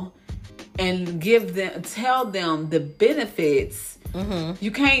gel and tell them the benefits.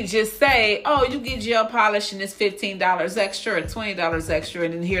 You can't just say, oh, you get gel polish and it's $15 extra or $20 extra,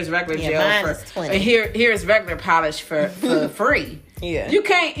 and then here's regular gel for $20. And here's regular polish for free. Yeah. You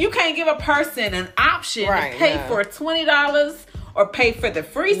can't give a person an option to pay for $20 or pay for the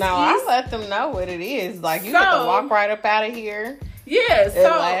free. No, I let them know what it is. Like, you have to walk right up out of here. Yeah, it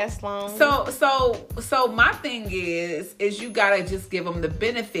lasts long. So my thing is you gotta just give them the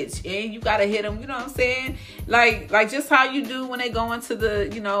benefits, and you gotta hit them. You know what I'm saying? Like just how you do when they go into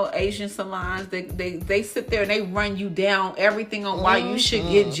the Asian salons. They sit there and they run you down everything on why you should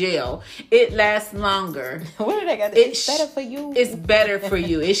get gel. It lasts longer. What do they got? It's better for you. It's better for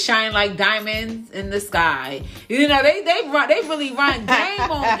you. It shine like diamonds in the sky. They really run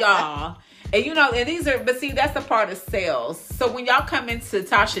game on y'all. And and these are, but see, that's a part of sales. So when y'all come into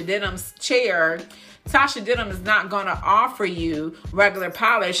Tasha Denham's chair, Tasha Denham is not going to offer you regular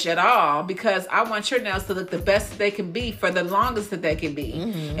polish at all, because I want your nails to look the best that they can be for the longest that they can be.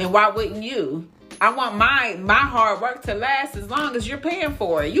 Mm-hmm. And why wouldn't you? I want my hard work to last as long as you're paying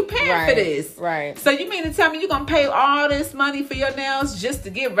for it. You paying for this. Right. So you mean to tell me you're going to pay all this money for your nails just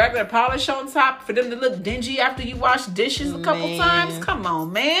to get regular polish on top for them to look dingy after you wash dishes a couple times? Come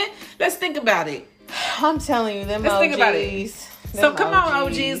on, man. Let's think about it. I'm telling you, them Let's OGs. think about it. So come on,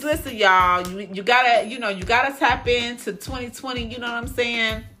 OGs. Listen, y'all. You gotta tap into 2020, you know what I'm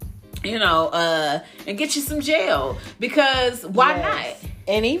saying? And get you some gel, because why not?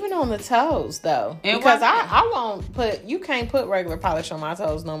 And even on the toes, though. And because you can't put regular polish on my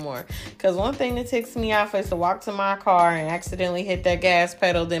toes no more. Because one thing that ticks me off is to walk to my car and accidentally hit that gas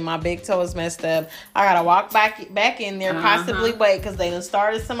pedal. Then my big toe is messed up. I got to walk back in there, possibly wait, because they done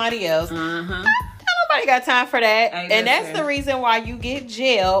started somebody else. Nobody got time for that. And that's the reason why you get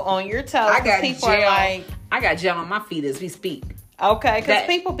gel on your toes. I got gel on my feet as we speak. Okay, because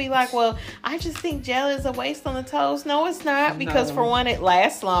people be like, well, I just think gel is a waste on the toes. No, it's not. Because for one, it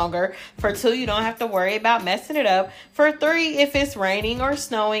lasts longer. For two, you don't have to worry about messing it up. For three, if it's raining or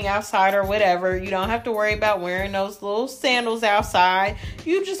snowing outside or whatever, you don't have to worry about wearing those little sandals outside.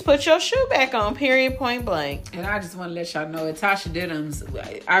 You just put your shoe back on, period, point blank. And I just want to let y'all know, at Tasha Denham's,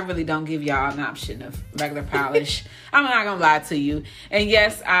 I really don't give y'all an option of regular polish. I'm not going to lie to you. And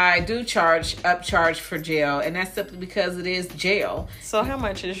yes, I do upcharge for gel. And that's simply because it is gel. So how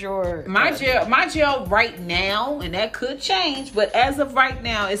much is your my gel right now, and that could change, but as of right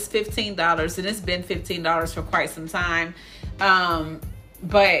now it's $15, and it's been $15 for quite some time.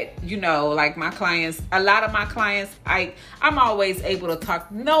 But like my clients, a lot of my clients, I'm always able to talk.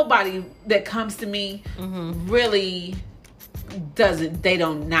 Nobody that comes to me really they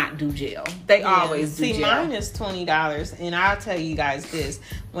don't not do gel. They always do gel. See, mine is $20, and I'll tell you guys this.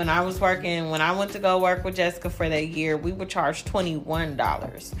 When I went to go work with Jessica for that year, we would charge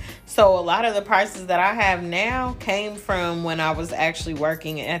 $21. So a lot of the prices that I have now came from when I was actually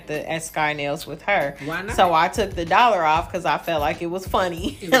working at Sky Nails with her. Why not? So I took the $1 off because I felt like it was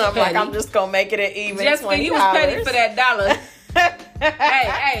funny. And I'm petty. Like, I'm just going to make it an even Jessica, $20. You was petty for that $1.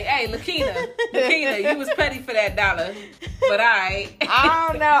 hey, Lakina, you was petty for that $1, but I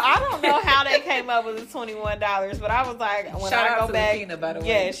don't know how they came up with the $21, but I was like, when shout I out go to back, Lakina, by the way.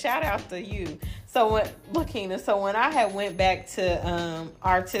 Yeah, shout out to you. So when I had went back to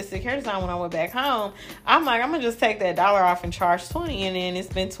artistic hair design, when I went back home, I'm like, I'm gonna just take that $1 off and charge $20, and then it's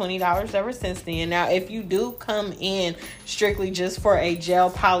been $20 ever since then. Now, if you do come in strictly just for a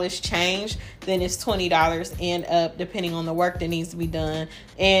gel polish change, then it's $20 and up, depending on the work that needs to be done.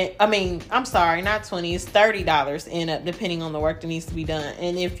 And I'm sorry, not $20, it's $30 and up, depending on the work that needs to be done.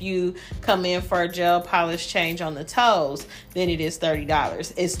 And if you come in for a gel polish change on the toes, then it is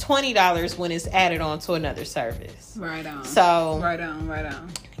 $30. It's $20 when it's added on to another service. Right on. So right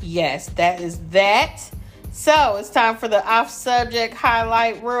on. Yes, that is that. So it's time for the off subject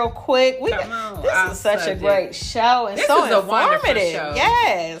highlight real quick. This is such a great show and so informative.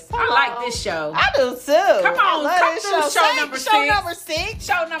 Yes, I like this show. I do too. Come on, come through show number 6.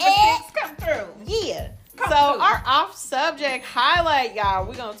 Show number 6, come through. Yeah. Our off subject highlight, y'all,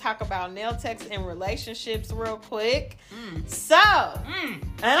 we're gonna talk about nail techs and relationships real quick. And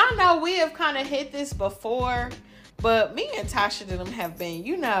I know we have kind of hit this before. But me and Tasha Denham have been,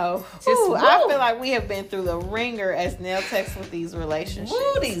 I feel like we have been through the ringer as nail techs with these relationships.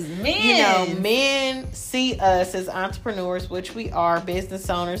 Ooh, these men. Men see us as entrepreneurs, which we are, business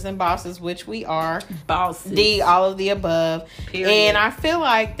owners and bosses, which we are. Bosses. All of the above. Period. And I feel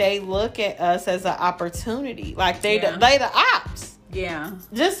like they look at us as an opportunity. Like they the ops. Yeah.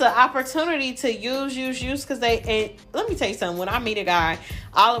 Just an opportunity to use. Because let me tell you something. When I meet a guy,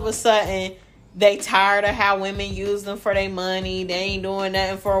 all of a sudden, they tired of how women use them for their money. They ain't doing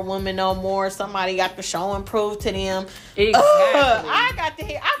nothing for a woman no more. Somebody got to show and prove to them. Exactly. I got to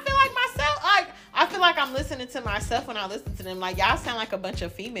hear. I feel like myself. I feel like I'm listening to myself when I listen to them. Like, y'all sound like a bunch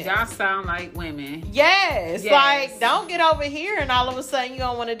of females. Y'all sound like women. Yes. Like, don't get over here and all of a sudden you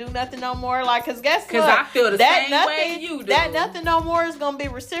don't want to do nothing no more. Like, because guess what? Because I feel the same way you do. That nothing no more is going to be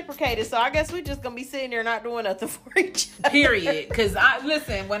reciprocated. So I guess we just going to be sitting there not doing nothing for each other. Period. Because,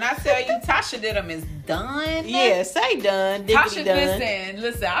 listen, when I tell you Tasha Didum is done. Yeah, say done. Tasha, done.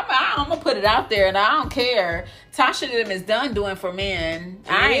 listen. I'm going to put it out there and I don't care. Tasha Didum is done doing for men.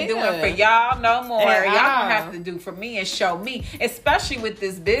 I ain't doing for y'all no more. Y'all gonna have to do for me and show me, especially with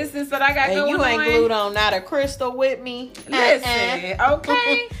this business that I got going on. You ain't glued on not a crystal with me. Listen,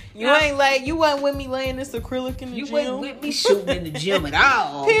 okay. You wasn't with me laying this acrylic in the gym. You wasn't with me shooting in the gym at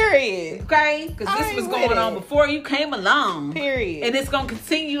all. Period. Okay? Because this was going on before you came along. Period. And it's gonna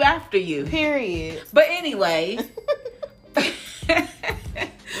continue after you. Period. But anyway.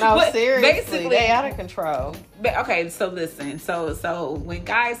 No, seriously, they out of control. But okay, so listen, so when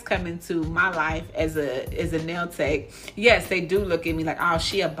guys come into my life as a nail tech, yes, they do look at me like, oh,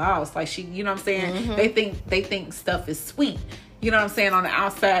 she a boss, like she, you know what I'm saying? Mm-hmm. They think stuff is sweet. You know what I'm saying, on the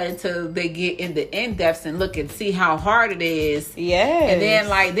outside until they get in the in-depths and look and see how hard it is. Yes. And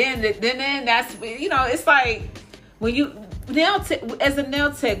then that's, you know, it's like when you as a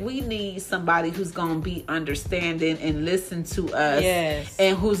nail tech, we need somebody who's going to be understanding and listen to us. Yes.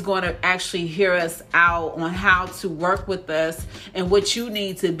 And who's going to actually hear us out on how to work with us and what you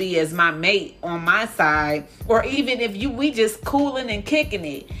need to be as my mate on my side. Or even if we just cooling and kicking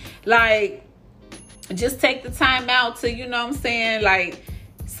it. Like, just take the time out to, you know what I'm saying, like,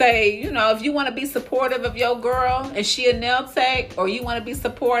 say, you know, if you want to be supportive of your girl and she a nail tech, or you want to be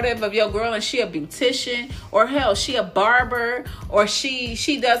supportive of your girl and she a beautician, or hell, she a barber, or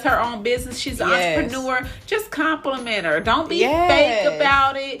she does her own business, she's an entrepreneur, just compliment her. Don't be fake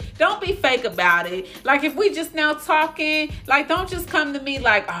about it. Don't be fake about it. Like, if we just now talking, like, don't just come to me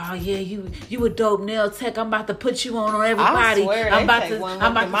like, oh yeah, you a dope nail tech, I'm about to put you on everybody. I'm about to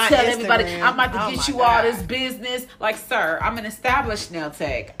tell everybody, I'm about to get you all this business. Like, sir, I'm an established nail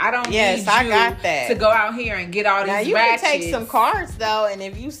tech. I don't need you got that. to go out here and get all these ratchets. Now, you can take some cards, though, and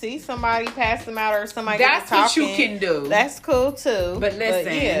if you see somebody pass them out or somebody that's talking, what you can do. That's cool, too. But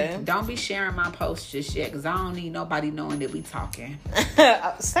listen, don't be sharing my posts just yet, because I don't need nobody knowing that we talking.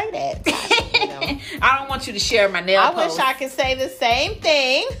 Say that. I don't want you to share my nail posts. I wish I could say the same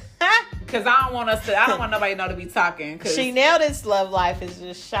thing. Because I don't want nobody to know to be talking. She nailed this love life is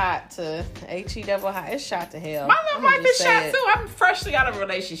just shot to H-E-double-high. It's shot to hell. My love life is shot too. I'm freshly out of a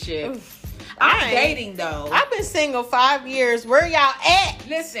relationship. I'm dating though. I've been single 5 years. Where y'all at?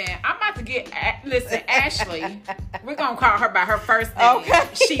 Listen, I'm about to get. Listen, Ashley. We're gonna call her by her first name. Okay.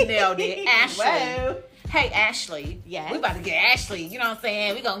 She nailed it, Ashley. Whoa. Hey, Ashley. Yeah. We about to get Ashley. You know what I'm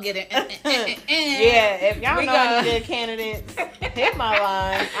saying? We gonna get it. Yeah, if y'all know any good candidates, hit my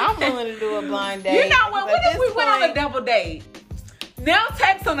line. I'm willing to do a blind date. You know what? What if we went on a double date? Nail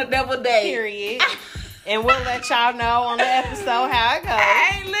techs on a double date. Period. And we'll let y'all know on the episode how it goes.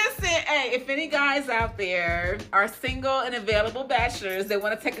 Hey, listen. Hey, if any guys out there are single and available bachelors that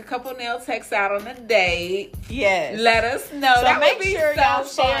want to take a couple nail techs out on a date, let us know. So that make would be sure so y'all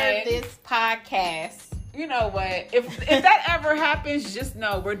fun. share this podcast. You know what? If that ever happens, just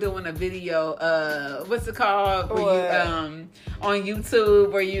know we're doing a video. What's it called? Where you, on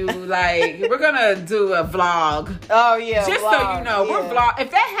YouTube, where you like, we're gonna do a vlog. Oh yeah, just vlog, so you know, we're vlog.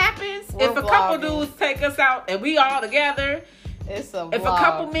 If that happens, if a couple dudes take us out and we all together, it's a vlog. If a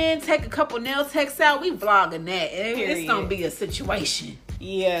couple men take a couple nail techs out, we vlogging that, and it's gonna be a situation.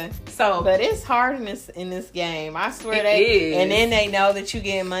 Yeah. So, but it's hard in this game. I swear it is. And then they know that you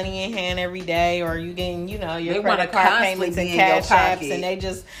getting money in hand every day, or you getting, you know, your credit card payments and cash apps, and they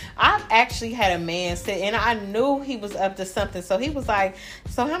just. I've actually had a man sit, and I knew he was up to something. So he was like,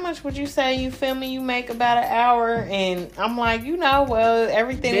 "So how much would you say you make about an hour?" And I'm like, you know, well,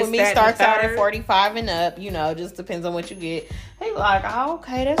 everything with me starts out at 45 and up. You know, just depends on what you get. He like, oh,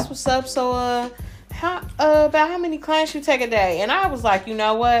 okay, that's what's up. So about how many clients you take a day? And I was like, you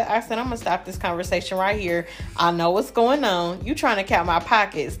know what? I said, I'm gonna stop this conversation right here. I know what's going on. You trying to count my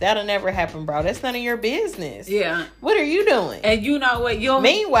pockets? That'll never happen, bro. That's none of your business. Yeah. What are you doing? And you know what?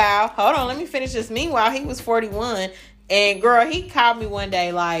 Meanwhile, hold on, let me finish this. Meanwhile, he was 41. And girl, he called me one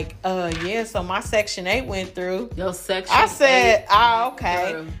day like, yeah, so my Section 8 went through. Your Section 8. I said, oh,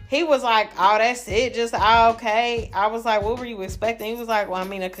 okay. Through. He was like, oh, that's it. Just, oh, okay. I was like, what were you expecting? He was like, well, I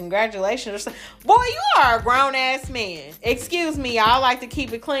mean, a congratulations or something. Boy, you are a grown-ass man. Excuse me, y'all like to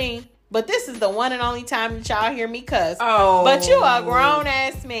keep it clean. But this is the one and only time that y'all hear me cuss. Oh. But you a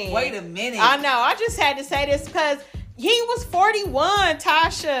grown-ass man. Wait a minute. I know. I just had to say this because he was 41,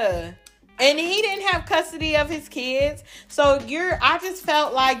 Tasha. And he didn't have custody of his kids. So I just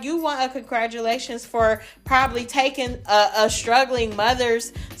felt like you want a congratulations for probably taking a struggling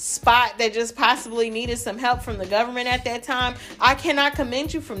mother's spot that just possibly needed some help from the government at that time. I cannot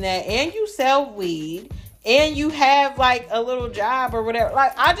commend you from that. And you sell weed. And you have like a little job or whatever.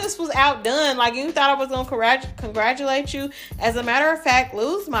 Like, I just was outdone. Like, you thought I was going to congratulate you. As a matter of fact,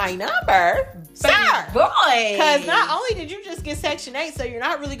 lose my number. Sir. Boy. Because not only did you just get Section 8, so you're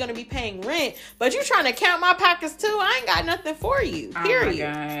not really going to be paying rent, but you're trying to count my pockets too. I ain't got nothing for you. Period.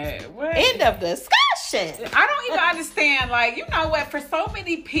 Oh my God. What? End of discussion. I don't even understand. Like, you know what? For so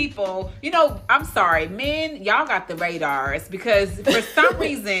many people, you know, I'm sorry, men, y'all got the radars because for some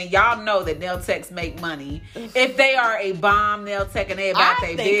reason, y'all know that nail techs make money. If they are a bomb nail tech and they about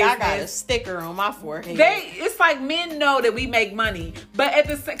their business. I got a sticker on my forehead. It's like men know that we make money, but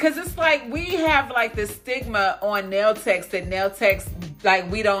because it's like we have like this stigma on nail techs that nail techs,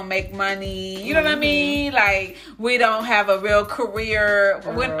 like, we don't make money. You know what I mean? Like, we don't have a real career.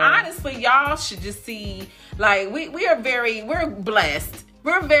 When honestly, y'all should just see, like, we're blessed.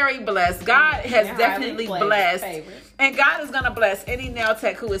 We're very blessed. God has definitely blessed. And God is going to bless any nail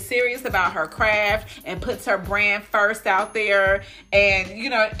tech who is serious about her craft and puts her brand first out there. And, you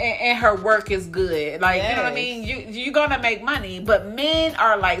know, and her work is good. Like, you know what I mean? You're going to make money. But men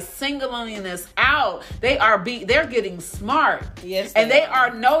are like singling us out. They're getting smart. Yes. And they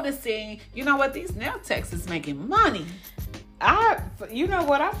are noticing, you know what? These nail techs is making money. You know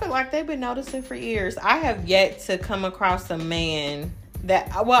what? I feel like they've been noticing for years. I have yet to come across a man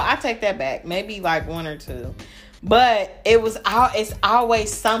I take that back. Maybe like one or two. But it's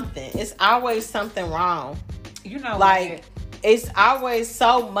always something. It's always something wrong. You know, like, it's always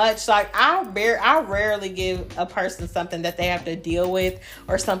so much. Like, I rarely give a person something that they have to deal with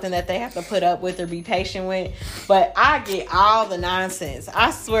or something that they have to put up with or be patient with. But I get all the nonsense.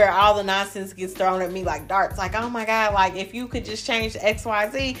 I swear all the nonsense gets thrown at me like darts. Like, oh my God, like, if you could just change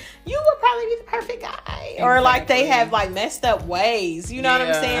XYZ, you would probably be the perfect guy. Exactly. Or like they have like messed up ways. You know what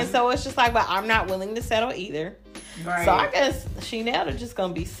I'm saying? So it's just like, but I'm not willing to settle either. Right. So I guess Chanel is just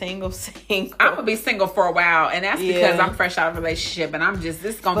gonna be single. I'm gonna be single for a while, and that's because I'm fresh out of a relationship, and this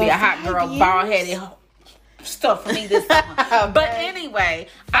is gonna be a hot girl, bald headed stuff for me this summer. But anyway,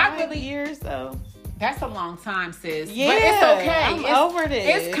 5 years though. That's a long time, sis. Yeah, but it's okay. I'm over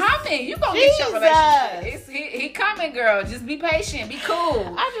this. It's coming. You gonna get your relationship. He coming, girl. Just be patient. Be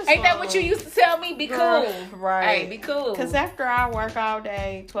cool. Ain't that what you used to tell me? Be cool. Right. Hey, be cool. Because after I work all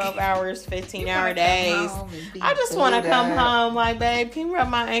day, 12 hours, 15-hour days, I just want to come home like, babe, can you rub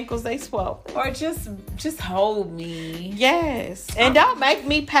my ankles? They swell. Or just hold me. Yes. And don't make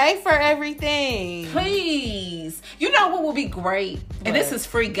me pay for everything. Please. You know what would be great? And this is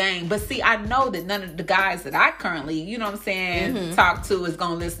free game. But see, I know that none of the guys that I currently, you know what I'm saying, talk to is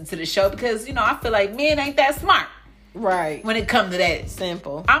going to listen to the show because, you know, I feel like men ain't that smart. Right. When it comes to that.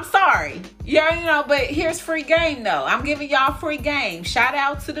 Simple. I'm sorry. Yeah, you know, but here's free game though. I'm giving y'all free game. Shout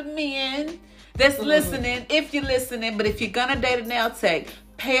out to the men that's listening, if you're listening. But if you're going to date a nail tech,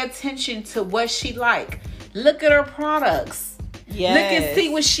 pay attention to what she like. Look at her products. Yes. Look and see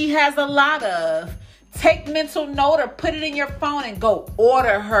what she has a lot of. Take mental note or put it in your phone and go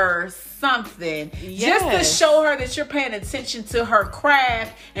order her something. Yes. Just to show her that you're paying attention to her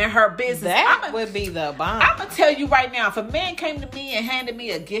craft and her business. That would be the bomb. I'm going to tell you right now, if a man came to me and handed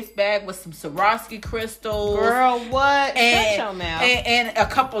me a gift bag with some Swarovski crystals. Girl, what? Shut your mouth. And a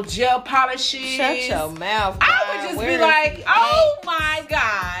couple gel polishes. Shut your mouth. I would just be like, oh my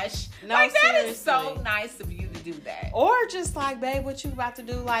gosh. No, like, that seriously. is so nice of you to do that. Or just like, babe, what you about to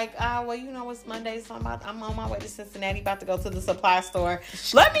do? Like, well, you know, it's Monday, so I'm on my way to Cincinnati, about to go to the supply store.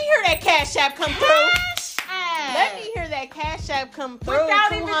 Let me hear that Cash App come through. Let me hear that Cash App come through.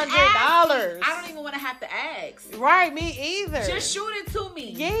 Without $200. I don't even want to have to ask. Right, me either. Just shoot it to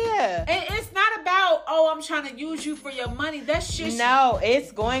me. Yeah. And it's not about, I'm trying to use you for your money. That's just... No,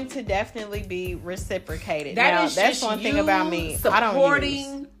 it's going to definitely be reciprocated. That's one thing about me. I don't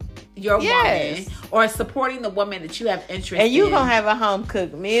use your woman or supporting the woman that you have interest in. And you're going to have a home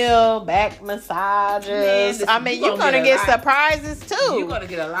cooked meal, back massages. You're going to get surprises too. You're going to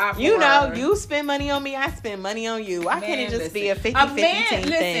get a lot for You know, you spend money on me, I spend money on you. Why can't it just be a 50-50 thing?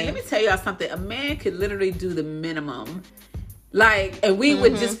 Listen, let me tell y'all something. A man could literally do the minimum. Like, and we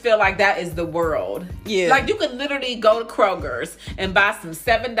would just feel like that is the world. Yeah. Like, you could literally go to Kroger's and buy some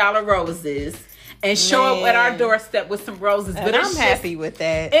 $7 roses and show up at our doorstep with some roses. But I'm happy with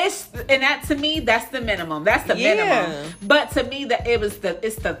that. And that, to me, that's the minimum. That's the minimum. But to me, it's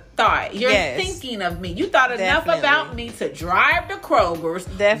the thought. You're thinking of me. You thought enough about me to drive to Kroger's,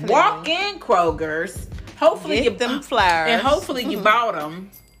 walk in Kroger's. Hopefully get them flowers, and hopefully you bought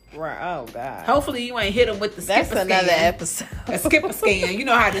them. Right. Oh God. Hopefully you ain't hit him with the skipper scan. That's another episode. A skipper scan. You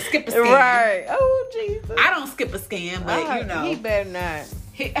know how to skipper scan. Right. Oh Jesus. I don't skip a scan, but you know. He better not.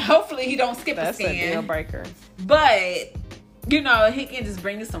 Hopefully he don't skip a scan. That's a deal breaker. But you know, he can just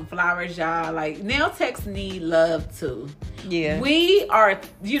bring you some flowers, y'all. Like, nail techs need love too. Yeah. We are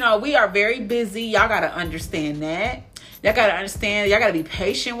very busy. Y'all gotta understand that. Y'all gotta understand. Y'all gotta be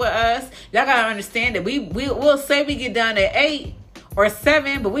patient with us. Y'all gotta understand that we'll say we get done at 8 or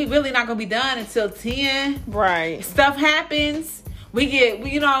 7, but we really not gonna be done until 10. Right. Stuff happens. So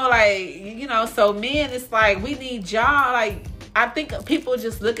men, it's like, we need y'all. Like, I think people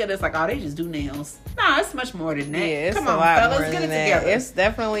just look at us like, oh, they just do nails. No, it's much more than that. Yeah, it's Come a on, lot fellas, more get it than that. together. It's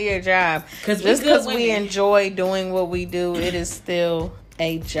definitely a job. Just because we enjoy doing what we do, it is still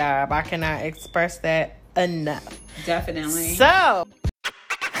a job. I cannot express that enough. Definitely. So,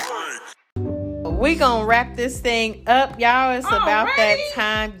 we gonna wrap this thing up, y'all. It's about that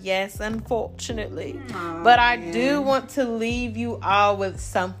time. Yes, unfortunately. But I do want to leave you all with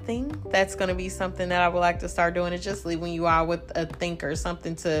something. That's gonna be something that I would like to start doing. Is just leaving you all with a thinker,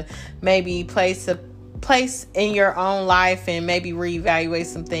 something to maybe place in your own life and maybe reevaluate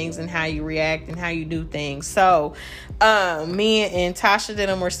some things and how you react and how you do things. So me and Tasha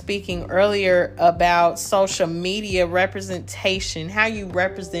Denham were speaking earlier about social media representation, how you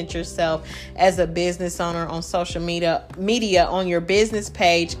represent yourself as a business owner on social media on your business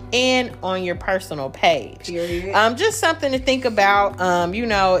page and on your personal page. Just something to think about.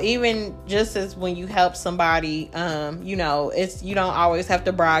 Even just as when you help somebody, you don't always have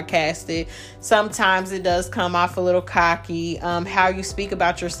to broadcast it. Sometimes it does come off a little cocky. How you speak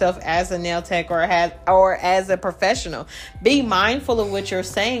about yourself as a nail tech or as a professional. Be mindful of what you're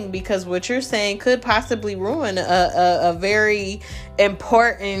saying, because what you're saying could possibly ruin a very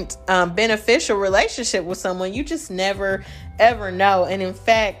important, beneficial relationship with someone. You just never ever know. And in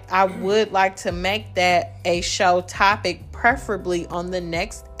fact, I would like to make that a show topic, preferably on the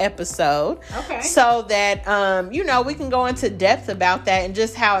next episode. Okay. So that, we can go into depth about that and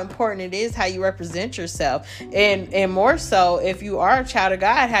just how important it is how you represent yourself. And more so, if you are a child of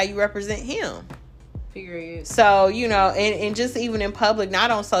God, how you represent him. Period. So, and just even in public,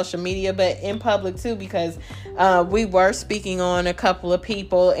 not on social media, but in public too, because we were speaking on a couple of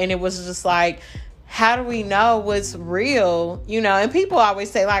people and it was just like, how do we know what's real? And people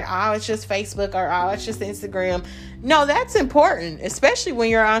always say like, oh, it's just Facebook, or oh, it's just Instagram. No, that's important, especially when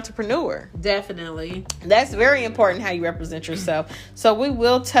you're an entrepreneur. Definitely. That's very important how you represent yourself. So we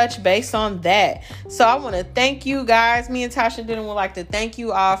will touch base on that. So I want to thank you guys. Me and Tasha Denham would like to thank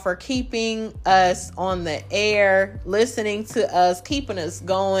you all for keeping us on the air, listening to us, keeping us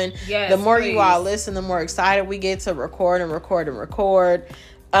going. Yes, the more please. You all listen, the more excited we get to record.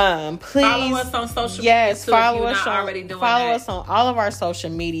 Please follow us on social media. Yes, follow us on all of our social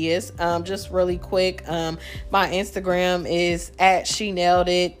medias. Just really quick, my Instagram is at She Nailed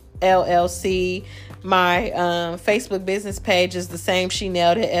It LLC. My Facebook business page is the same, She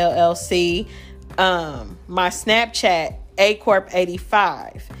Nailed It LLC. My Snapchat,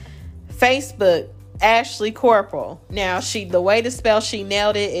 ACorp85. Facebook, Ashley Corporal. Now, the way to spell She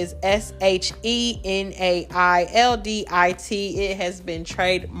Nailed It is SHENAILDIT. It has been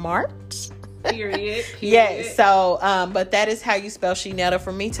trademarked. Period. Yes. So, but that is how you spell She Nailed It.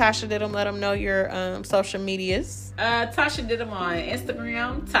 For me, Tasha Denham, let them know your social medias. Tasha Denham on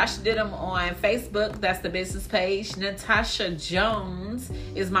Instagram. Tasha Denham on Facebook. That's the business page. Natasha Jones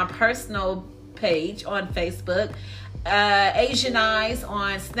is my personal page on Facebook. Asian Eyes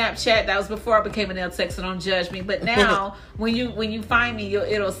on Snapchat. That was before I became a nail tech, so don't judge me. But now, when you find me,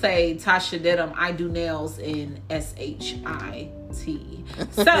 it'll say Tasha Denham. I do nails in SHIT.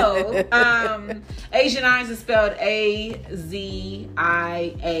 So, Asian Eyes is spelled AZIANIIZ.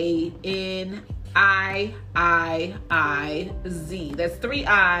 That's 3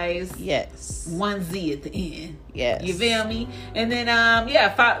 I's. Yes. 1 Z at the end. Yes. You feel me? And then,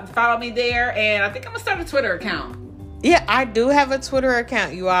 follow me there. And I think I'm gonna start a Twitter account. Yeah, I do have a Twitter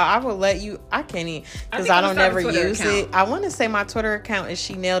account, you all. I will let you. I can't even, because I don't never use it. I want to say my Twitter account is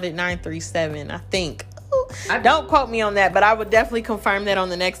She Nailed It 937. I think. Don't quote me on that, but I would definitely confirm that on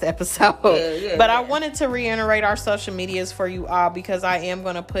the next episode. I wanted to reiterate our social medias for you all, because I am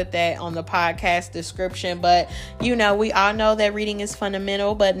going to put that on the podcast description. But, we all know that reading is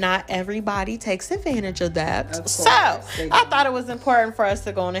fundamental, but not everybody takes advantage of that. So I thought it was important for us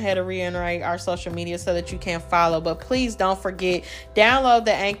to go on ahead and reiterate our social media so that you can follow. But please don't forget, download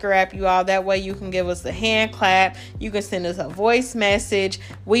the Anchor app, you all. That way you can give us a hand clap. You can send us a voice message.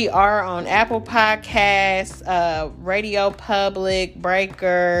 We are on Apple Podcasts, Radio Public,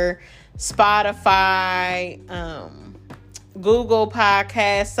 Breaker, Spotify, Google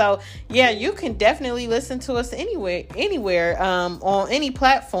Podcasts. So yeah, you can definitely listen to us anywhere on any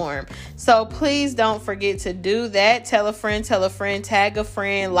platform. So please don't forget to do that. Tell a friend, tag a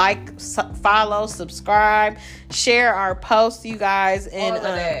friend, like, follow, subscribe, share our posts, you guys, and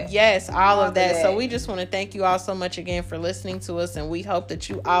all of that. So we just want to thank you all so much again for listening to us, and we hope that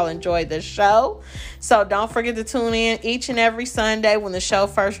you all enjoyed the show. So don't forget to tune in each and every Sunday when the show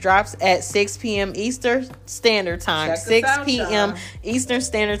first drops at 6 p.m. Eastern Standard Time. 6 p.m. Eastern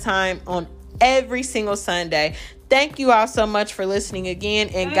Standard Time on every single Sunday. Thank you all so much for listening again,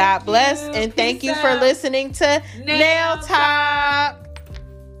 and God bless. And thank you for listening to Nail Talk.